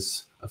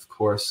is, of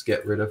course,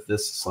 get rid of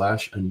this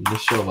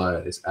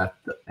 /initialize at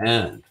the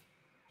end.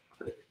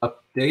 Click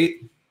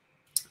update.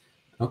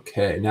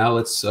 Okay, now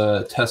let's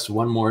test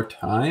one more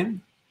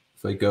time.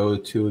 If I go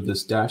to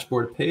this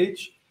dashboard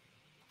page,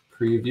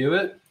 preview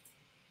it.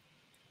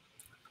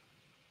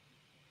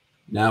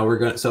 Now we're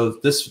going to, so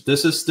this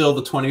is still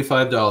the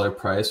 $25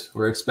 price.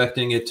 We're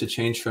expecting it to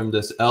change from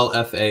this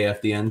LFA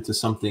at the end to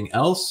something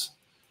else.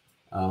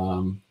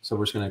 So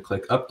we're just going to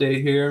click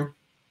update here,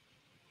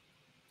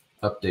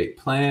 update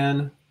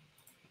plan,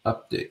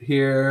 update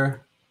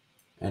here.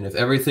 And if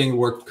everything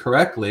worked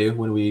correctly,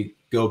 when we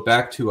go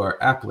back to our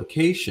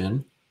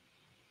application,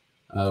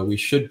 we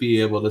should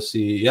be able to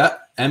see, yeah,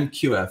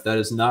 MQF, that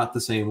is not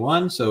the same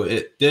one. So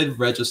it did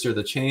register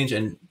the change,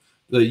 and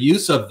the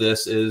use of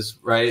this is,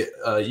 right,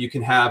 you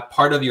can have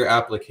part of your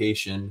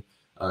application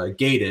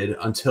gated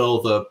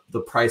until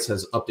the price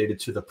has updated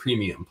to the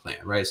premium plan,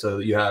 right? So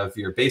you have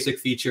your basic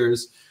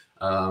features.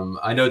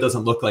 I know it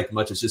doesn't look like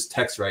much, it's just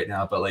text right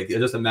now, but like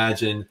just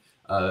imagine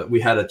we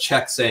had a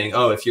check saying,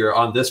 oh, if you're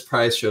on this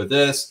price, show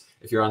this.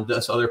 If you're on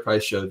this other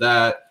price, show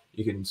that.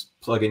 You can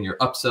plug in your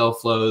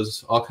upsell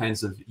flows, all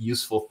kinds of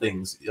useful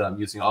things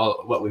using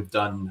all what we've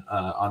done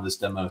on this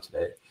demo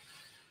today.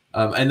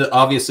 And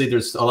obviously,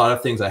 there's a lot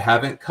of things I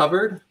haven't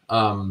covered,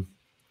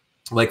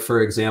 like,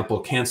 for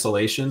example,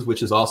 cancellations,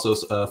 which is also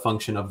a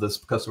function of this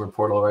customer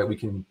portal, right? We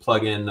can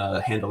plug in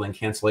handling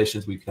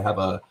cancellations. We could have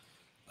a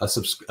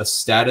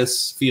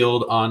status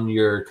field on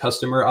your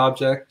customer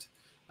object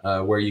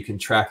where you can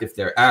track if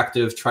they're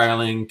active,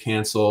 trialing,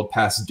 canceled,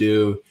 past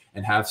due,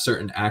 and have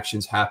certain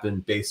actions happen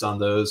based on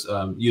those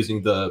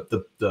using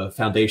the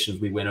foundations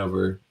we went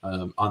over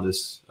on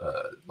this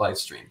live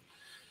stream.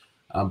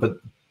 But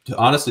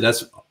honestly,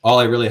 that's all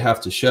I really have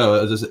to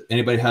show. Does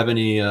anybody have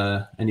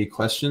any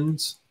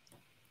questions?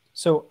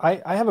 So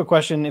I have a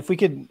question. If we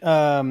could,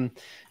 I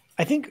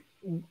think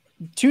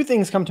two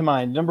things come to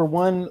mind. Number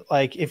one,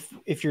 like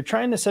if you're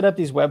trying to set up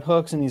these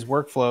webhooks and these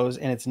workflows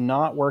and it's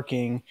not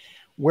working,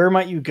 where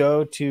might you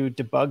go to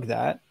debug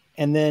that?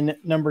 And then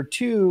number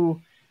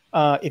two,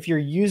 if you're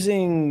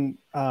using,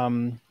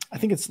 I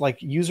think it's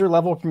like user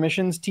level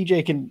permissions.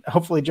 TJ can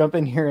hopefully jump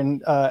in here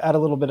and add a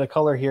little bit of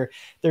color here.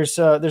 There's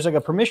like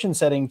a permission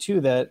setting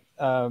too that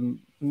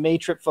may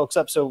trip folks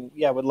up. So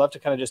yeah, I would love to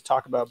kind of just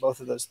talk about both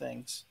of those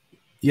things.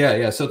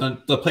 Yeah. So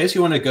the place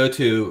you want to go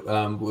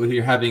to when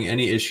you're having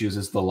any issues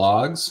is the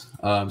logs.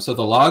 So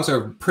the logs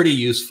are pretty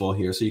useful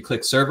here. So you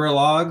click server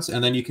logs,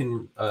 and then you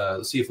can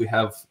see if we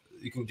have.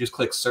 You can just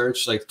click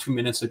search. Like 2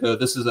 minutes ago,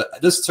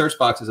 this search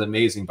box is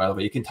amazing, by the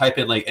way. You can type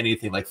in like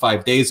anything, like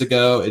 5 days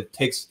ago. It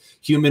takes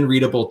human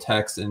readable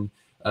text and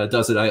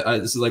does it.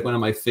 This is like one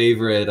of my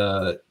favorite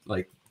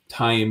like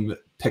time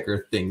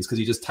picker things, because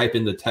you just type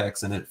in the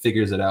text and it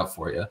figures it out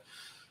for you.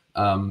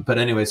 But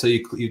anyway, so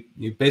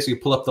you basically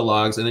pull up the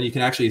logs, and then you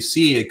can actually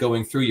see it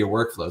going through your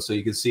workflow. So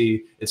you can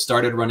see it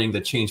started running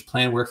the change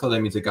plan workflow.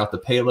 That means it got the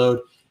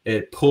payload.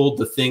 It pulled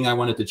the thing I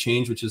wanted to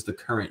change, which is the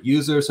current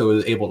user. So it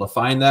was able to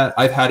find that.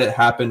 I've had it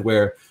happen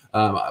where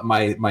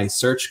my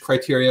search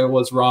criteria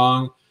was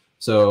wrong.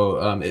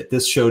 So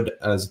this showed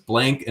as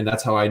blank, and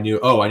that's how I knew,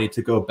 oh, I need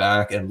to go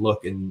back and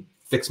look and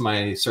fix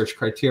my search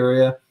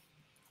criteria.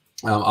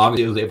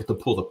 Obviously, it was able to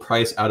pull the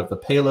price out of the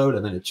payload,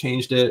 and then it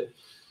changed it.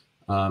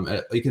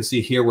 You can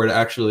see here where it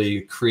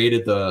actually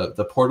created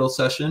the portal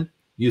session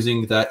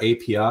using that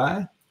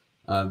API.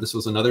 This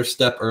was another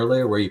step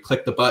earlier where you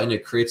click the button,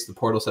 it creates the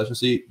portal session.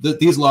 So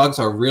these logs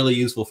are really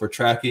useful for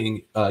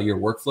tracking your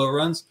workflow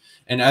runs.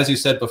 And as you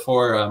said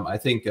before, I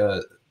think,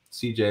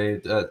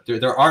 CJ,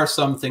 there are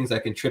some things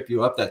that can trip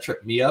you up, that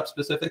trip me up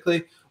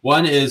specifically.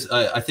 One is,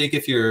 I think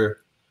if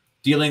you're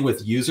dealing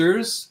with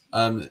users,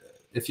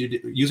 if you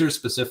users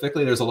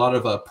specifically, there's a lot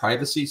of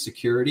privacy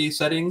security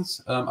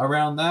settings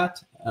around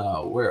that.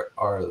 Where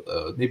are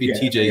the, maybe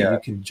TJ, you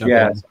can jump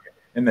in.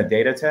 in the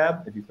data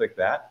tab, if you click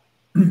that.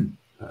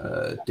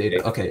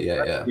 Data. Okay.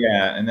 Yeah.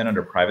 Yeah. And then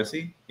under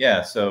privacy.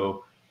 Yeah.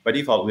 So by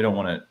default, we don't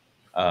want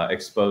to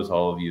expose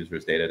all of the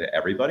users' data to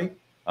everybody.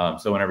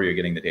 So whenever you're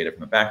getting the data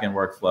from the backend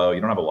workflow,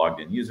 you don't have a logged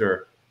in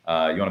user. You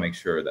want to make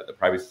sure that the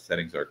privacy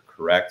settings are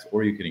correct,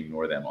 or you can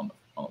ignore them on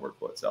the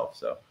workflow itself.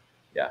 So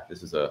yeah,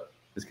 this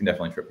can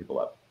definitely trip people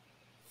up.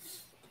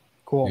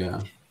 Cool.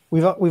 Yeah.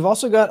 We've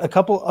also got a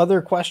couple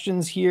other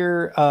questions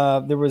here.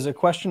 There was a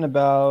question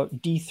about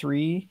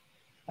D3,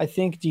 I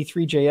think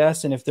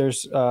D3.js, and if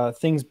there's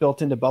things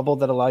built into Bubble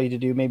that allow you to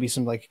do maybe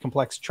some like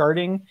complex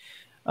charting.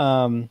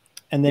 And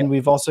then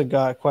we've also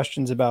got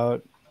questions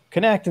about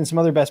Connect and some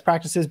other best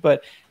practices.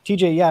 But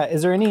TJ, yeah,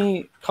 is there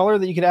any color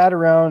that you could add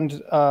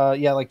around,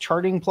 like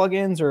charting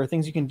plugins or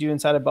things you can do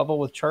inside of Bubble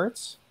with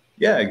charts?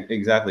 Yeah,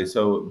 exactly.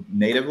 So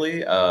natively,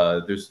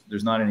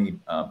 there's not any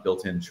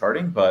built-in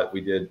charting, but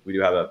we do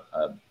have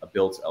a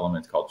built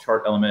element called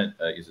Chart Element.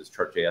 It uses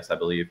Chart.js, I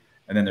believe,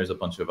 and then there's a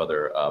bunch of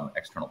other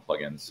external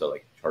plugins. So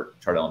like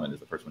Chart Element is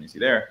the first one you see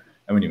there,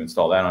 and when you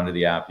install that onto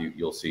the app,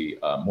 you'll see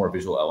more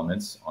visual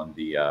elements on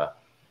the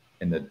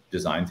in the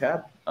design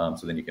tab.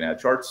 So then you can add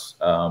charts.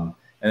 And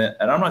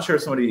I'm not sure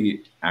if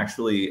somebody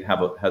actually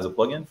has a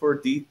plugin for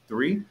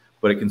D3,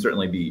 but it can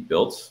certainly be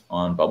built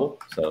on Bubble.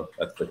 So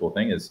that's the cool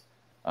thing is.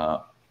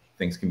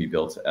 Things can be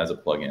built as a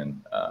plugin,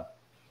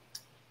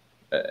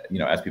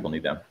 as people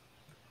need them.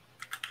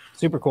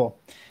 Super cool.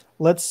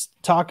 Let's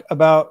talk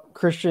about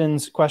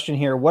Christian's question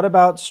here. What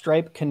about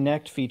Stripe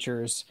Connect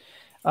features?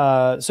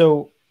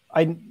 So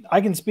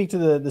I can speak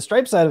to the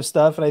Stripe side of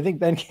stuff, and I think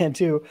Ben can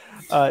too.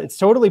 It's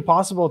totally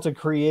possible to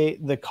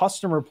create the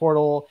customer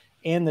portal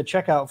and the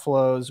checkout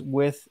flows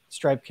with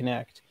Stripe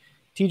Connect.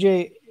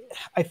 TJ,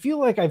 I feel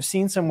like I've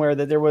seen somewhere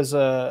that there was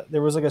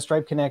like a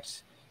Stripe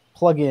Connect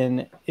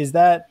plugin. Is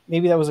that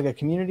maybe that was like a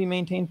community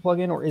maintained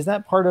plugin, or is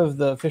that part of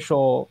the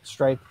official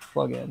Stripe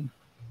plugin?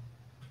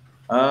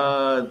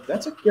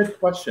 That's a good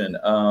question.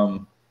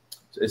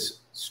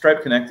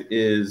 Stripe Connect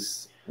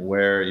is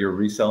where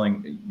you're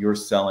selling, your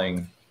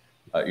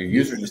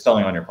users are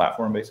selling on your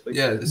platform, basically.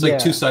 Yeah, it's like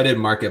two-sided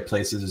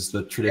marketplaces is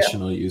the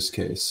traditional use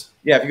case.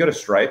 Yeah, if you go to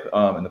Stripe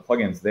and the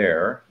plugins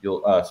there,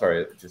 you'll if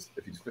you just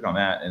click on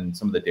that, and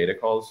some of the data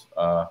calls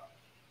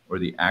or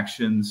the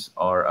actions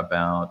are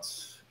about.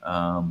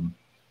 I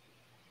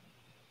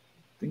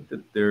think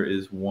that there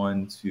is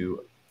one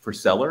for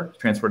seller,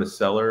 transfer to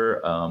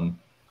seller,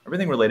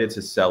 everything related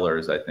to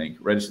sellers, I think,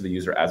 register the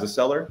user as a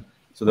seller.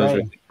 So those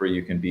are where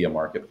you can be a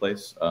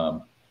marketplace,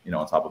 on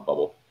top of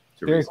Bubble.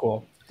 Very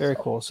cool. Very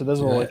cool. So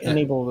those will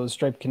enable those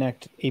Stripe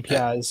Connect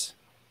APIs.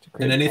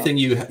 And anything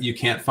you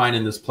can't find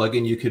in this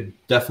plugin, you could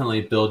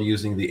definitely build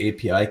using the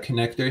API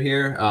connector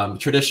here.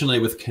 Traditionally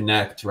with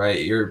Connect,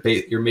 right,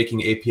 you're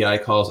making API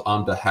calls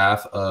on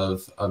behalf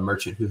of a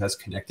merchant who has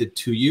connected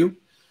to you.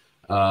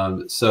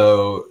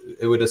 So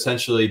it would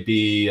essentially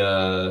be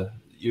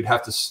you'd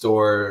have to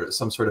store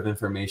some sort of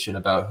information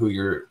about who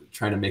you're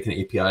trying to make an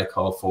API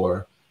call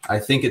for. I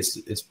think it's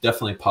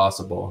definitely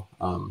possible.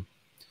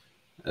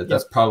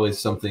 That's probably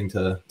something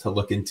to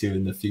look into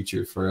in the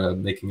future for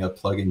making a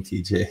plugin,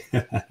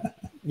 TJ.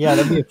 Yeah,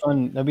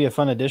 that'd be a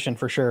fun addition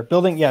for sure.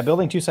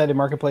 Building two-sided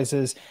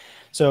marketplaces.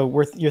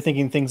 So you're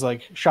thinking things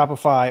like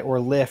Shopify or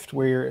Lyft,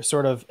 where you're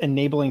sort of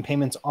enabling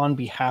payments on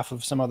behalf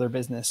of some other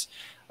business.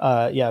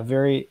 Yeah,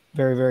 very,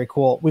 very, very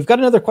cool. We've got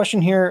another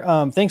question here.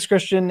 Thanks,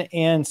 Christian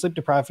and Sleep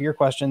Deprived, for your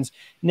questions.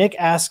 Nick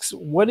asks,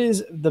 what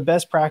is the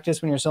best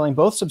practice when you're selling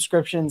both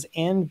subscriptions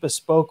and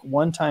bespoke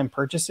one-time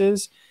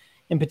purchases,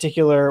 in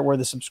particular where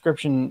the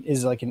subscription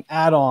is like an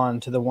add-on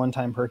to the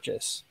one-time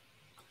purchase?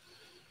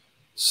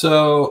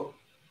 So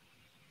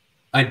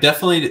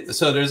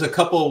there's a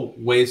couple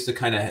ways to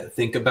kind of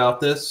think about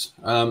this.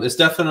 It's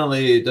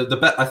definitely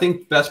I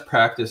think best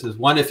practice is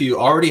one, if you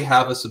already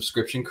have a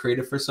subscription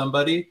created for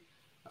somebody,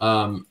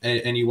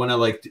 and you want to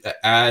like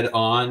add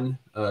on,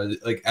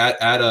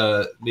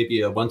 add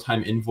maybe a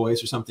one-time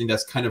invoice or something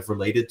that's kind of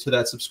related to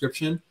that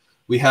subscription.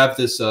 We have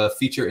this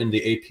feature in the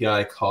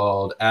API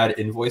called add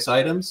invoice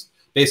items.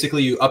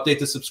 Basically, you update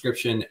the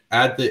subscription,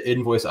 add the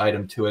invoice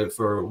item to it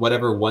for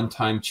whatever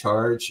one-time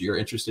charge you're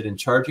interested in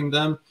charging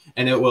them,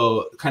 and it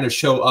will kind of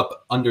show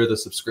up under the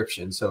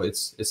subscription. So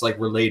it's like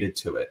related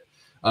to it.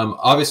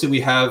 Obviously,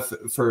 we have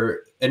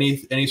for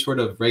any sort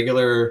of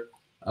regular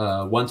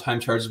one-time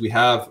charges, we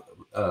have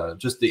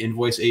just the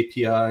invoice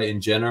API in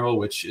general,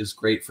 which is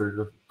great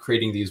for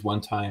creating these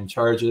one-time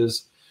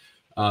charges.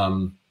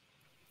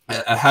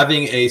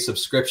 Having a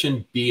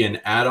subscription be an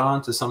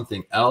add-on to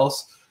something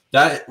else,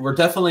 that we're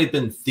definitely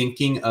been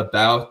thinking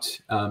about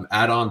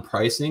add-on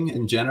pricing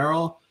in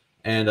general.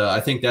 And I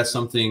think that's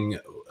something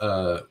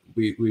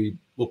we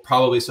will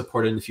probably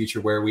support in the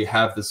future, where we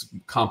have this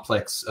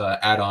complex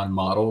add-on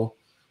model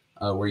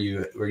where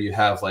you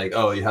have like,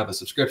 oh, you have a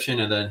subscription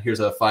and then here's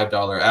a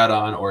 $5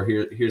 add-on, or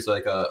here's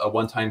like a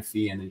one-time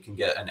fee and you can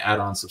get an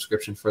add-on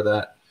subscription for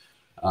that.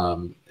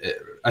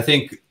 I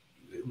think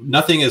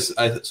nothing is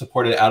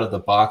supported out of the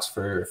box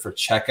for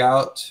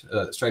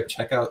checkout, Stripe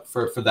checkout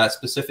for that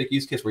specific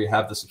use case where you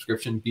have the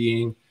subscription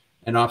being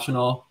an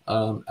optional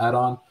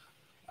add-on.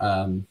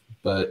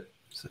 But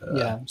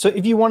yeah. So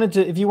if you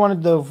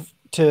wanted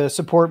to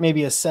support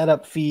maybe a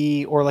setup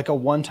fee or like a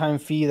one-time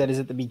fee that is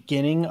at the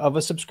beginning of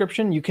a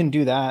subscription, you can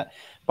do that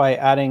by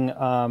adding,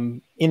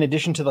 in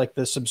addition to like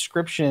the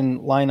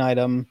subscription line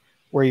item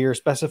where you're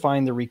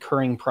specifying the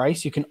recurring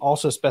price, you can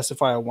also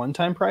specify a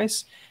one-time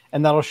price,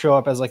 and that'll show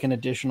up as like an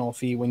additional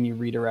fee when you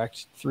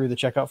redirect through the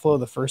checkout flow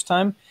the first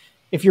time.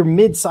 If you're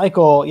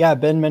mid-cycle, yeah,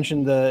 Ben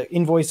mentioned the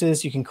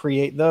invoices. You can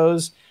create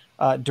those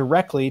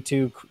directly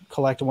to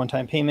collect a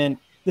one-time payment.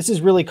 This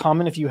is really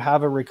common if you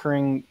have a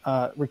recurring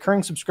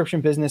subscription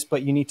business,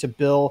 but you need to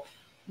bill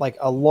like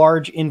a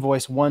large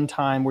invoice one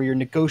time where you're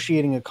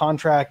negotiating a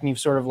contract and you've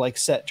sort of like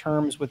set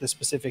terms with a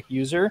specific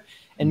user.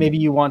 And maybe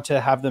you want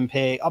to have them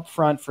pay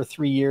upfront for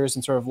 3 years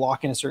and sort of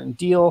lock in a certain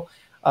deal.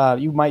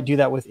 You might do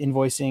that with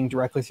invoicing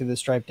directly through the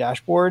Stripe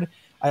dashboard.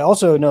 I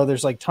also know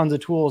there's like tons of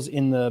tools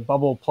in the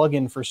Bubble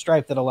plugin for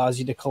Stripe that allows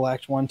you to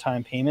collect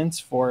one-time payments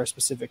for a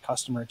specific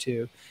customer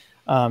too.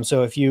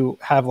 So if you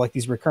have like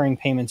these recurring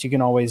payments, you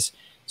can always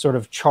sort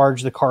of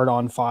charge the card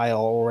on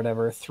file or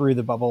whatever through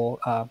the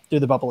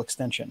Bubble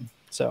extension.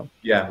 So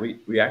yeah,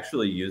 we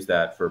actually use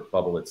that for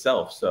Bubble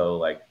itself. So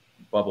like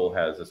Bubble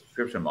has a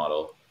subscription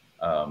model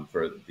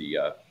for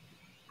the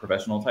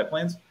professional type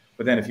plans.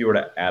 But then if you were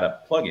to add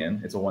a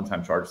plugin, it's a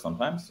one-time charge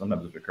sometimes.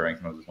 Sometimes it's recurring,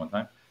 sometimes it's one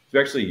time. So we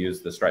actually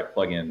use the Stripe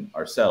plugin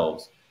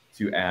ourselves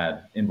to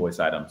add invoice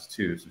items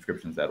to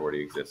subscriptions that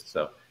already exist.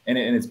 So and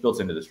it's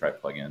built into the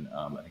Stripe plugin.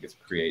 I think it's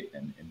create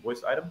an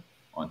invoice item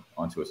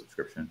onto a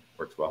subscription.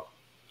 Works well.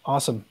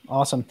 Awesome.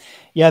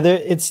 Yeah,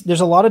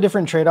 there's a lot of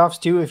different trade-offs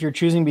too. If you're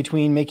choosing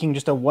between making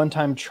just a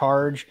one-time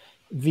charge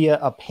via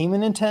a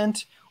payment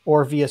intent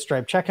or via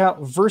Stripe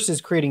checkout versus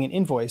creating an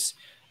invoice,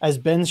 as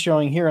Ben's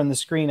showing here on the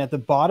screen at the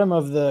bottom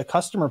of the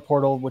customer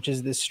portal, which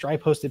is this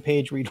Stripe hosted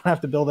page where you don't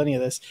have to build any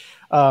of this.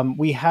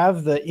 We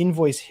have the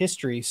invoice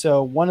history.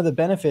 So one of the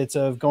benefits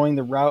of going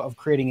the route of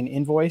creating an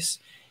invoice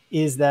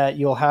is that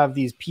you'll have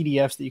these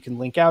PDFs that you can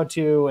link out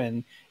to,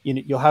 and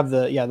you'll have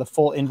the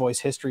full invoice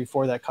history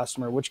for that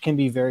customer, which can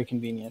be very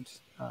convenient.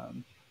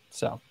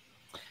 So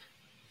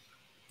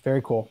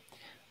very cool.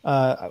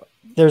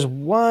 There's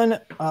one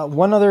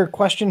other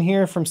question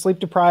here from Sleep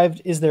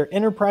Deprived. Is there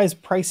enterprise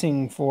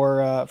pricing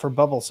for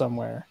Bubble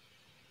somewhere?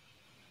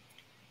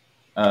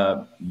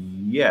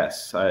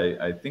 Yes,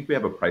 I think we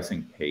have a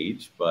pricing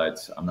page,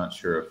 but I'm not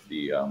sure if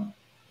we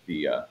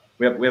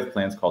have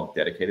plans called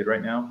dedicated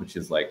right now, which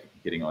is like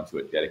getting onto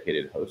a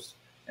dedicated host.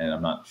 And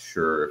I'm not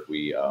sure if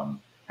we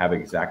have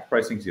exact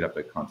pricing, so you'd have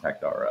to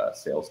contact our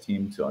sales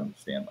team to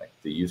understand like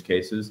the use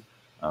cases.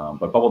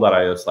 But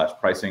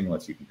bubble.io/pricing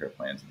lets you compare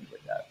plans and things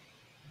like that.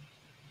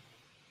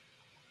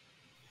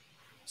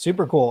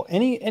 Super cool.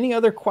 Any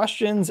other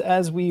questions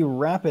as we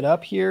wrap it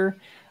up here?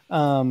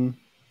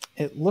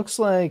 It looks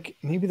like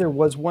maybe there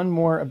was one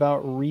more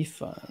about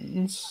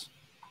refunds.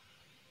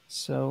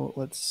 So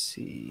let's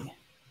see.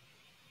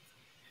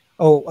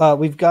 Oh,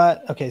 we've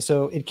got, okay,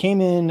 so it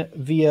came in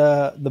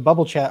via the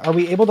Bubble chat. Are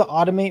we able to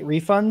automate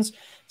refunds?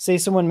 Say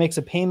someone makes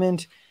a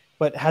payment,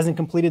 but hasn't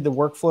completed the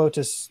workflow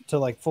to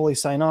like fully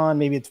sign on.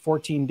 Maybe it's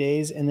 14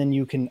 days, and then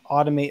you can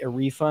automate a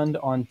refund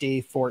on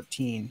day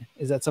 14.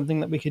 Is that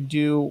something that we could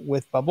do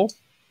with Bubble?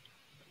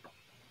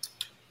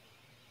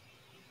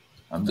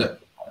 I'm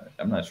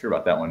not sure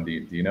about that one. Do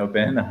you know,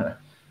 Ben?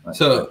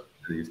 So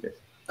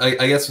I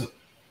guess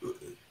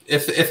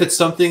if it's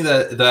something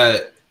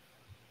that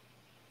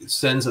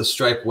sends a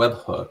Stripe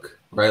webhook,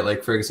 right?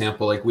 Like for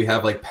example, like we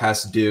have like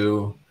past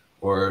due,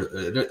 or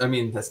I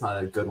mean that's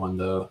not a good one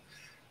though.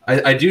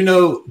 I do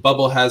know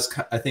Bubble has,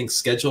 I think,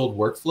 scheduled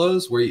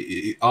workflows where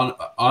you,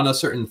 on a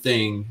certain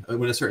thing,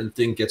 when a certain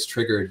thing gets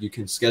triggered, you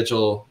can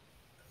schedule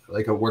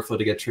like a workflow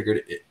to get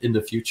triggered in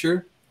the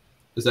future.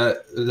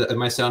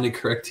 Am I sounding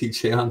correct,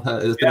 TJ, on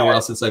that? It's been a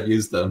while since I've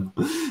used them.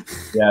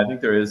 Yeah, I think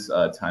there is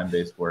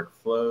time-based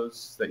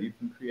workflows that you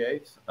can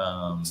create.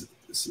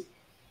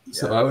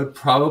 So I would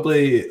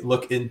probably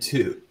look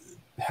into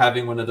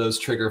having one of those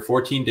trigger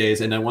 14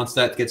 days. And then once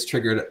that gets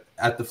triggered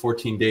at the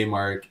 14-day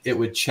mark, it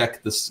would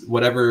check this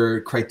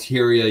whatever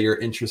criteria you're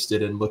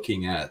interested in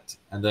looking at.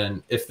 And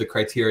then if the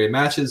criteria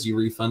matches, you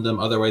refund them.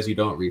 Otherwise, you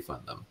don't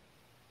refund them.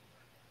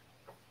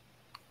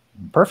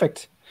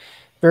 Perfect.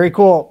 Very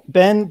cool.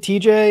 Ben,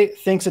 TJ,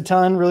 thanks a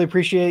ton. Really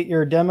appreciate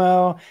your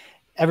demo.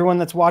 Everyone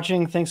that's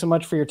watching, thanks so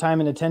much for your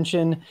time and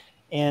attention.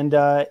 And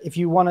if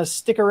you want to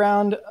stick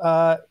around,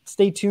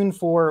 stay tuned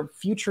for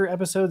future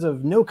episodes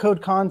of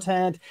no-code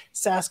content,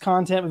 SaaS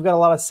content. We've got a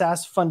lot of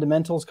SaaS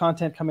fundamentals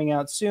content coming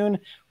out soon.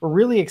 We're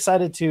really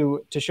excited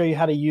to show you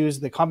how to use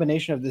the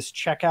combination of this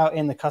checkout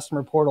and the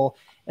customer portal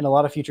in a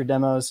lot of future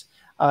demos.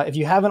 If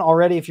you haven't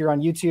already, if you're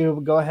on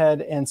YouTube, go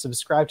ahead and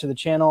subscribe to the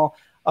channel.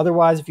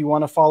 Otherwise, if you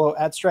want to follow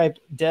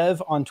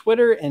 @StripeDev on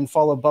Twitter and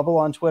follow Bubble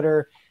on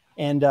Twitter,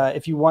 and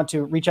if you want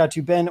to reach out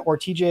to Ben or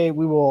TJ,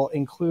 we will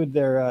include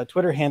their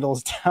Twitter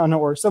handles down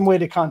or some way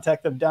to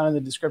contact them down in the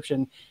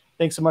description.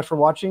 Thanks so much for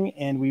watching,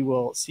 and we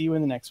will see you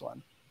in the next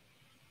one.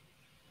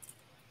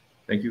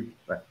 Thank you.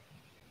 Bye.